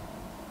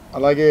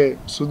 అలాగే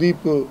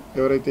సుదీప్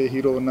ఎవరైతే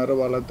హీరో ఉన్నారో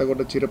వాళ్ళంతా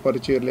కూడా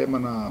చిరపరిచయలే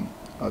మన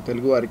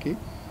తెలుగు వారికి.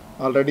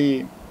 ఆల్రెడీ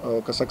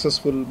ఒక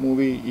సక్సెస్ఫుల్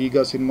మూవీ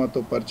ఈగా సినిమాతో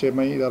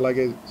పరిచయమై,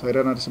 అలాగే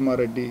సైరా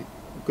నరసింహారెడ్డి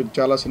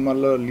చాలా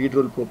సినిమాల్లో లీడ్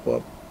రోల్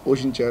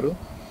పోషించారు,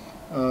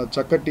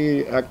 చక్కటి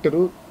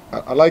యాక్టరు.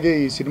 అలాగే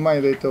ఈ సినిమా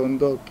ఏదైతే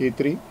ఉందో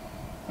K3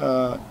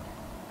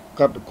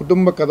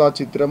 కుటుంబ కథా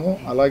చిత్రము,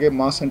 అలాగే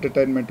మాస్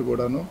ఎంటర్టైన్మెంట్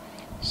కూడాను.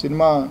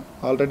 సినిమా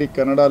ఆల్రెడీ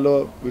కన్నడలో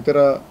ఇతర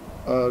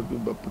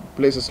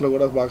ప్లేసెస్లో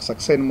కూడా బాగా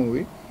సక్సెస్ అయిన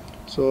మూవీ.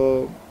 సో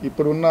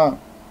ఇప్పుడున్న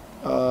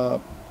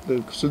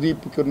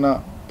సుదీప్కి ఉన్న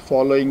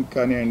ఫాలోయింగ్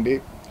కానివ్వండి,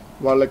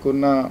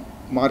 వాళ్ళకున్న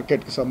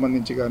మార్కెట్కి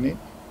సంబంధించి కానీ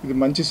ఇది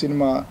మంచి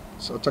సినిమా.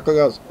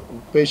 చక్కగా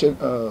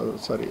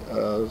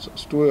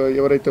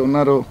ఎవరైతే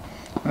ఉన్నారో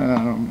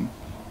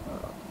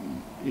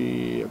ఈ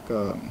యొక్క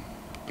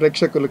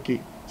ప్రేక్షకులకి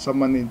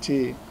సంబంధించి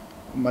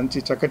మంచి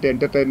చక్కటి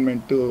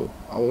ఎంటర్టైన్మెంట్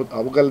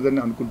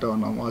అవ్వగలదని అనుకుంటా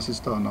ఉన్నాము,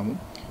 ఆశిస్తూ ఉన్నాము.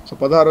 సో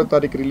 16వ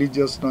తారీఖు రిలీజ్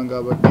చేస్తున్నాం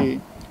కాబట్టి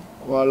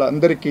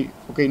వాళ్ళందరికీ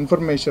ఒక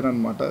ఇన్ఫర్మేషన్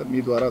అనమాట మీ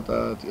ద్వారా.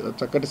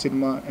 చక్కటి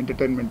సినిమా,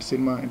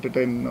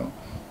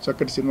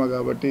 చక్కటి సినిమా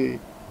కాబట్టి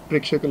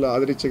ప్రేక్షకులు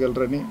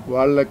ఆదరించగలరని,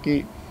 వాళ్ళకి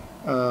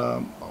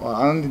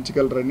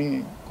ఆనందించగలరని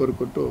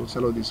కోరుకుంటూ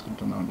సెలవు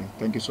తీసుకుంటున్నామండి.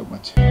 Thank you so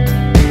much.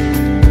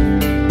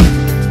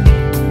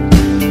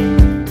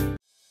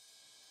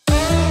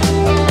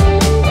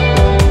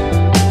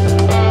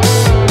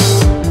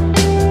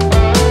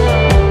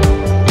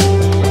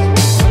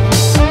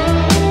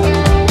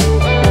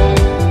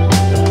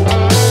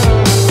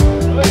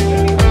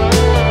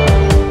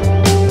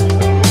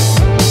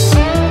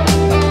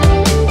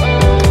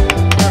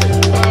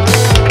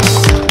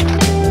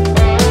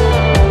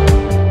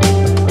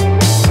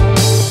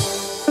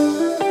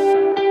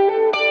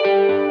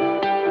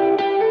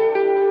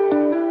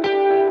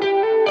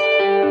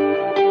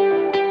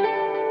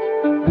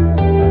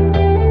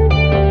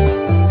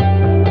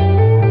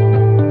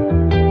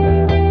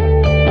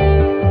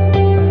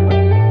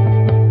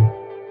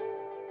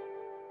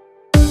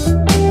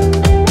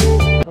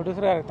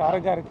 Producer గారి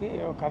తారక్ గారికి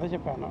ఒక కథ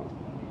చెప్పాను,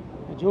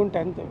 June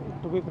 10th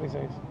to be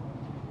precise.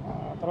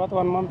 తర్వాత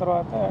 1 month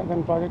తర్వాత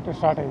దాని ప్రాజెక్ట్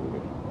స్టార్ట్ అయింది.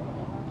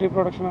 ప్రీ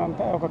ప్రొడక్షన్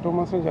అంతా ఒక 2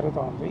 months నుంచి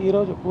జరుగుతూ ఉంది.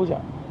 ఈరోజు పూజ.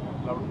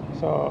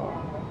 సో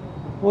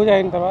పూజ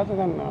అయిన తర్వాత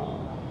దాన్ని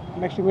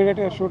నెక్స్ట్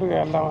ఇమీడియట్గా షూట్కి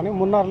వెళ్దామని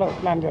మున్నార్లో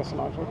ప్లాన్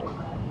చేస్తున్నాం షూట్.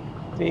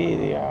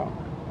 ఇది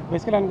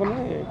బేసికల్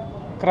అనుకున్నది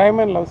క్రైమ్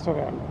అండ్ లవ్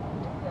స్టోరీ అండి.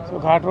 సో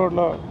ఘాట్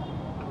రోడ్లో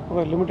ఒక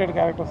లిమిటెడ్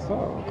క్యారెక్టర్స్తో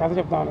కథ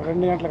చెప్తామని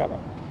 2 గంటల కథ.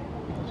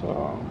 సో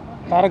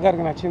తారక్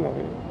గారికి నచ్చింది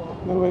అది.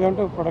 నేను వెళ్దాం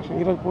టు ప్రొడక్షన్.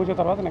 ఈరోజు పూజ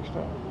తర్వాత next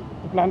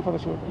plan for the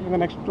shoot ఇంకా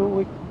నెక్స్ట్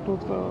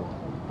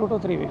 2 to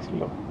 3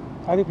 weeksలో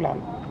అది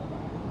ప్లాన్.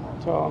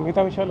 సో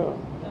మిగతా విషయాలు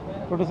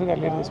ప్రొడ్యూసర్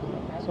గారు లీడ్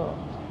తీసుకున్నారు. సో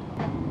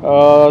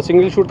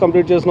సింగిల్ షూట్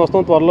కంప్లీట్ చేసిన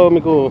వస్తాం. త్వరలో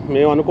మీకు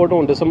మేము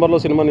అనుకోవటం డిసెంబర్లో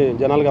సినిమాని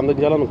జనాలకు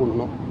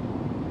అందజేయాలనుకుంటున్నాం.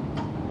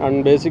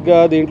 అండ్ బేసిక్గా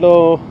దీంట్లో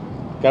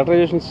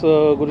క్యారెక్టరైజేషన్స్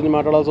గురించి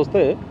మాట్లాడాల్సి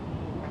వస్తే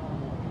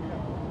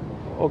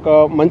ఒక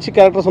మంచి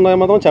క్యారెక్టర్స్ ఉన్నాయి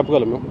మాత్రం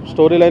చెప్పగలం.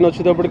 స్టోరీ లైన్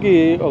వచ్చేటప్పటికి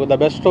ఒక ద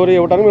బెస్ట్ స్టోరీ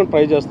ఇవ్వడానికి మేము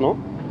ట్రై చేస్తున్నాం.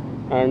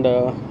 అండ్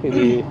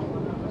ఇది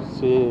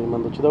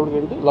మనకు వచ్చేటప్పటికి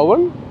ఏంటి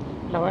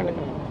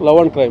love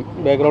and crime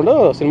background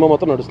cinema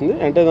మొత్తం నడుస్తుంది.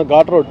 అంటే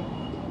ఘాట్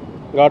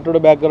రోడ్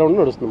బ్యాక్గ్రౌండ్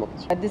నడుస్తుంది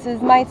మొత్తం. This is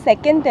my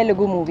second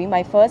Telugu movie.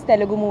 My first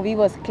Telugu movie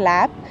was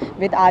Clap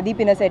with Adi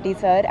Pinasetti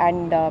sir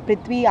and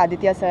Prithvi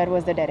Aditya sir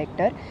was the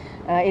director.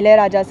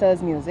 Ilayaraja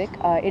sir's music.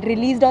 It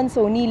released on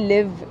Sony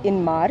Live in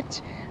March.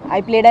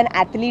 I played an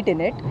athlete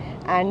in it,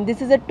 and this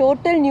is a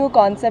total new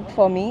concept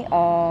for me.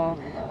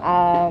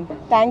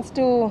 Thanks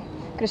to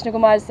Krishna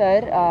Kumar sir,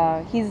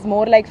 he's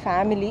more like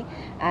family,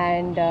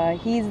 and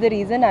he's the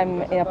reason I'm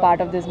a part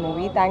of this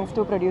movie. Thanks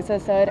to producer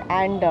sir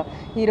and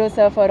hero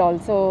sir for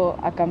also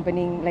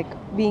accompanying, like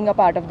being a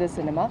part of this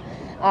cinema.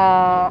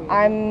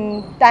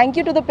 Thank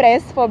you to the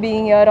press for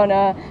being here on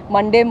a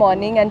Monday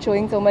morning and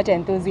showing so much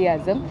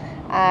enthusiasm.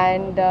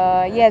 And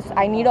yes,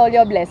 I need all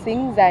your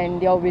blessings and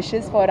your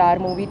wishes for our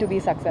movie to be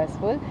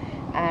successful.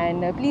 And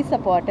please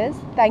support us.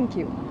 Thank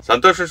you.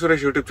 సంతోషం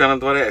Suresh YouTube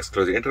channel ద్వారా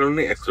exclusive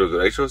ఇంటర్వ్యూని, exclusive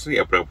live shows ని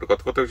ఎప్పటికప్పుడు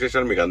కొత్త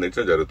విశేషాలు మీకు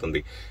అందించడం జరుగుతుంది.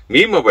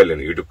 మీ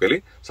మొబైల్లోని యూట్యూబ్కి వెళ్ళి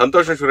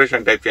సంతోషం సురేష్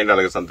అని టైప్ చేయండి,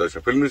 అలాగే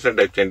సంతోషం ఫిల్మ్ న్యూస్ అని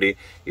టైప్ చేయండి.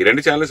 ఈ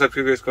 2 ఛానల్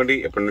సబ్స్క్రైబ్ చేసుకోండి.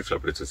 ఎప్పటి నుంచి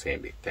అప్పుడు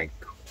చూసేయండి. Thank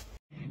you.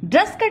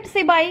 Dress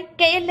కట్సీ by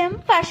KLM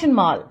fashion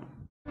mall.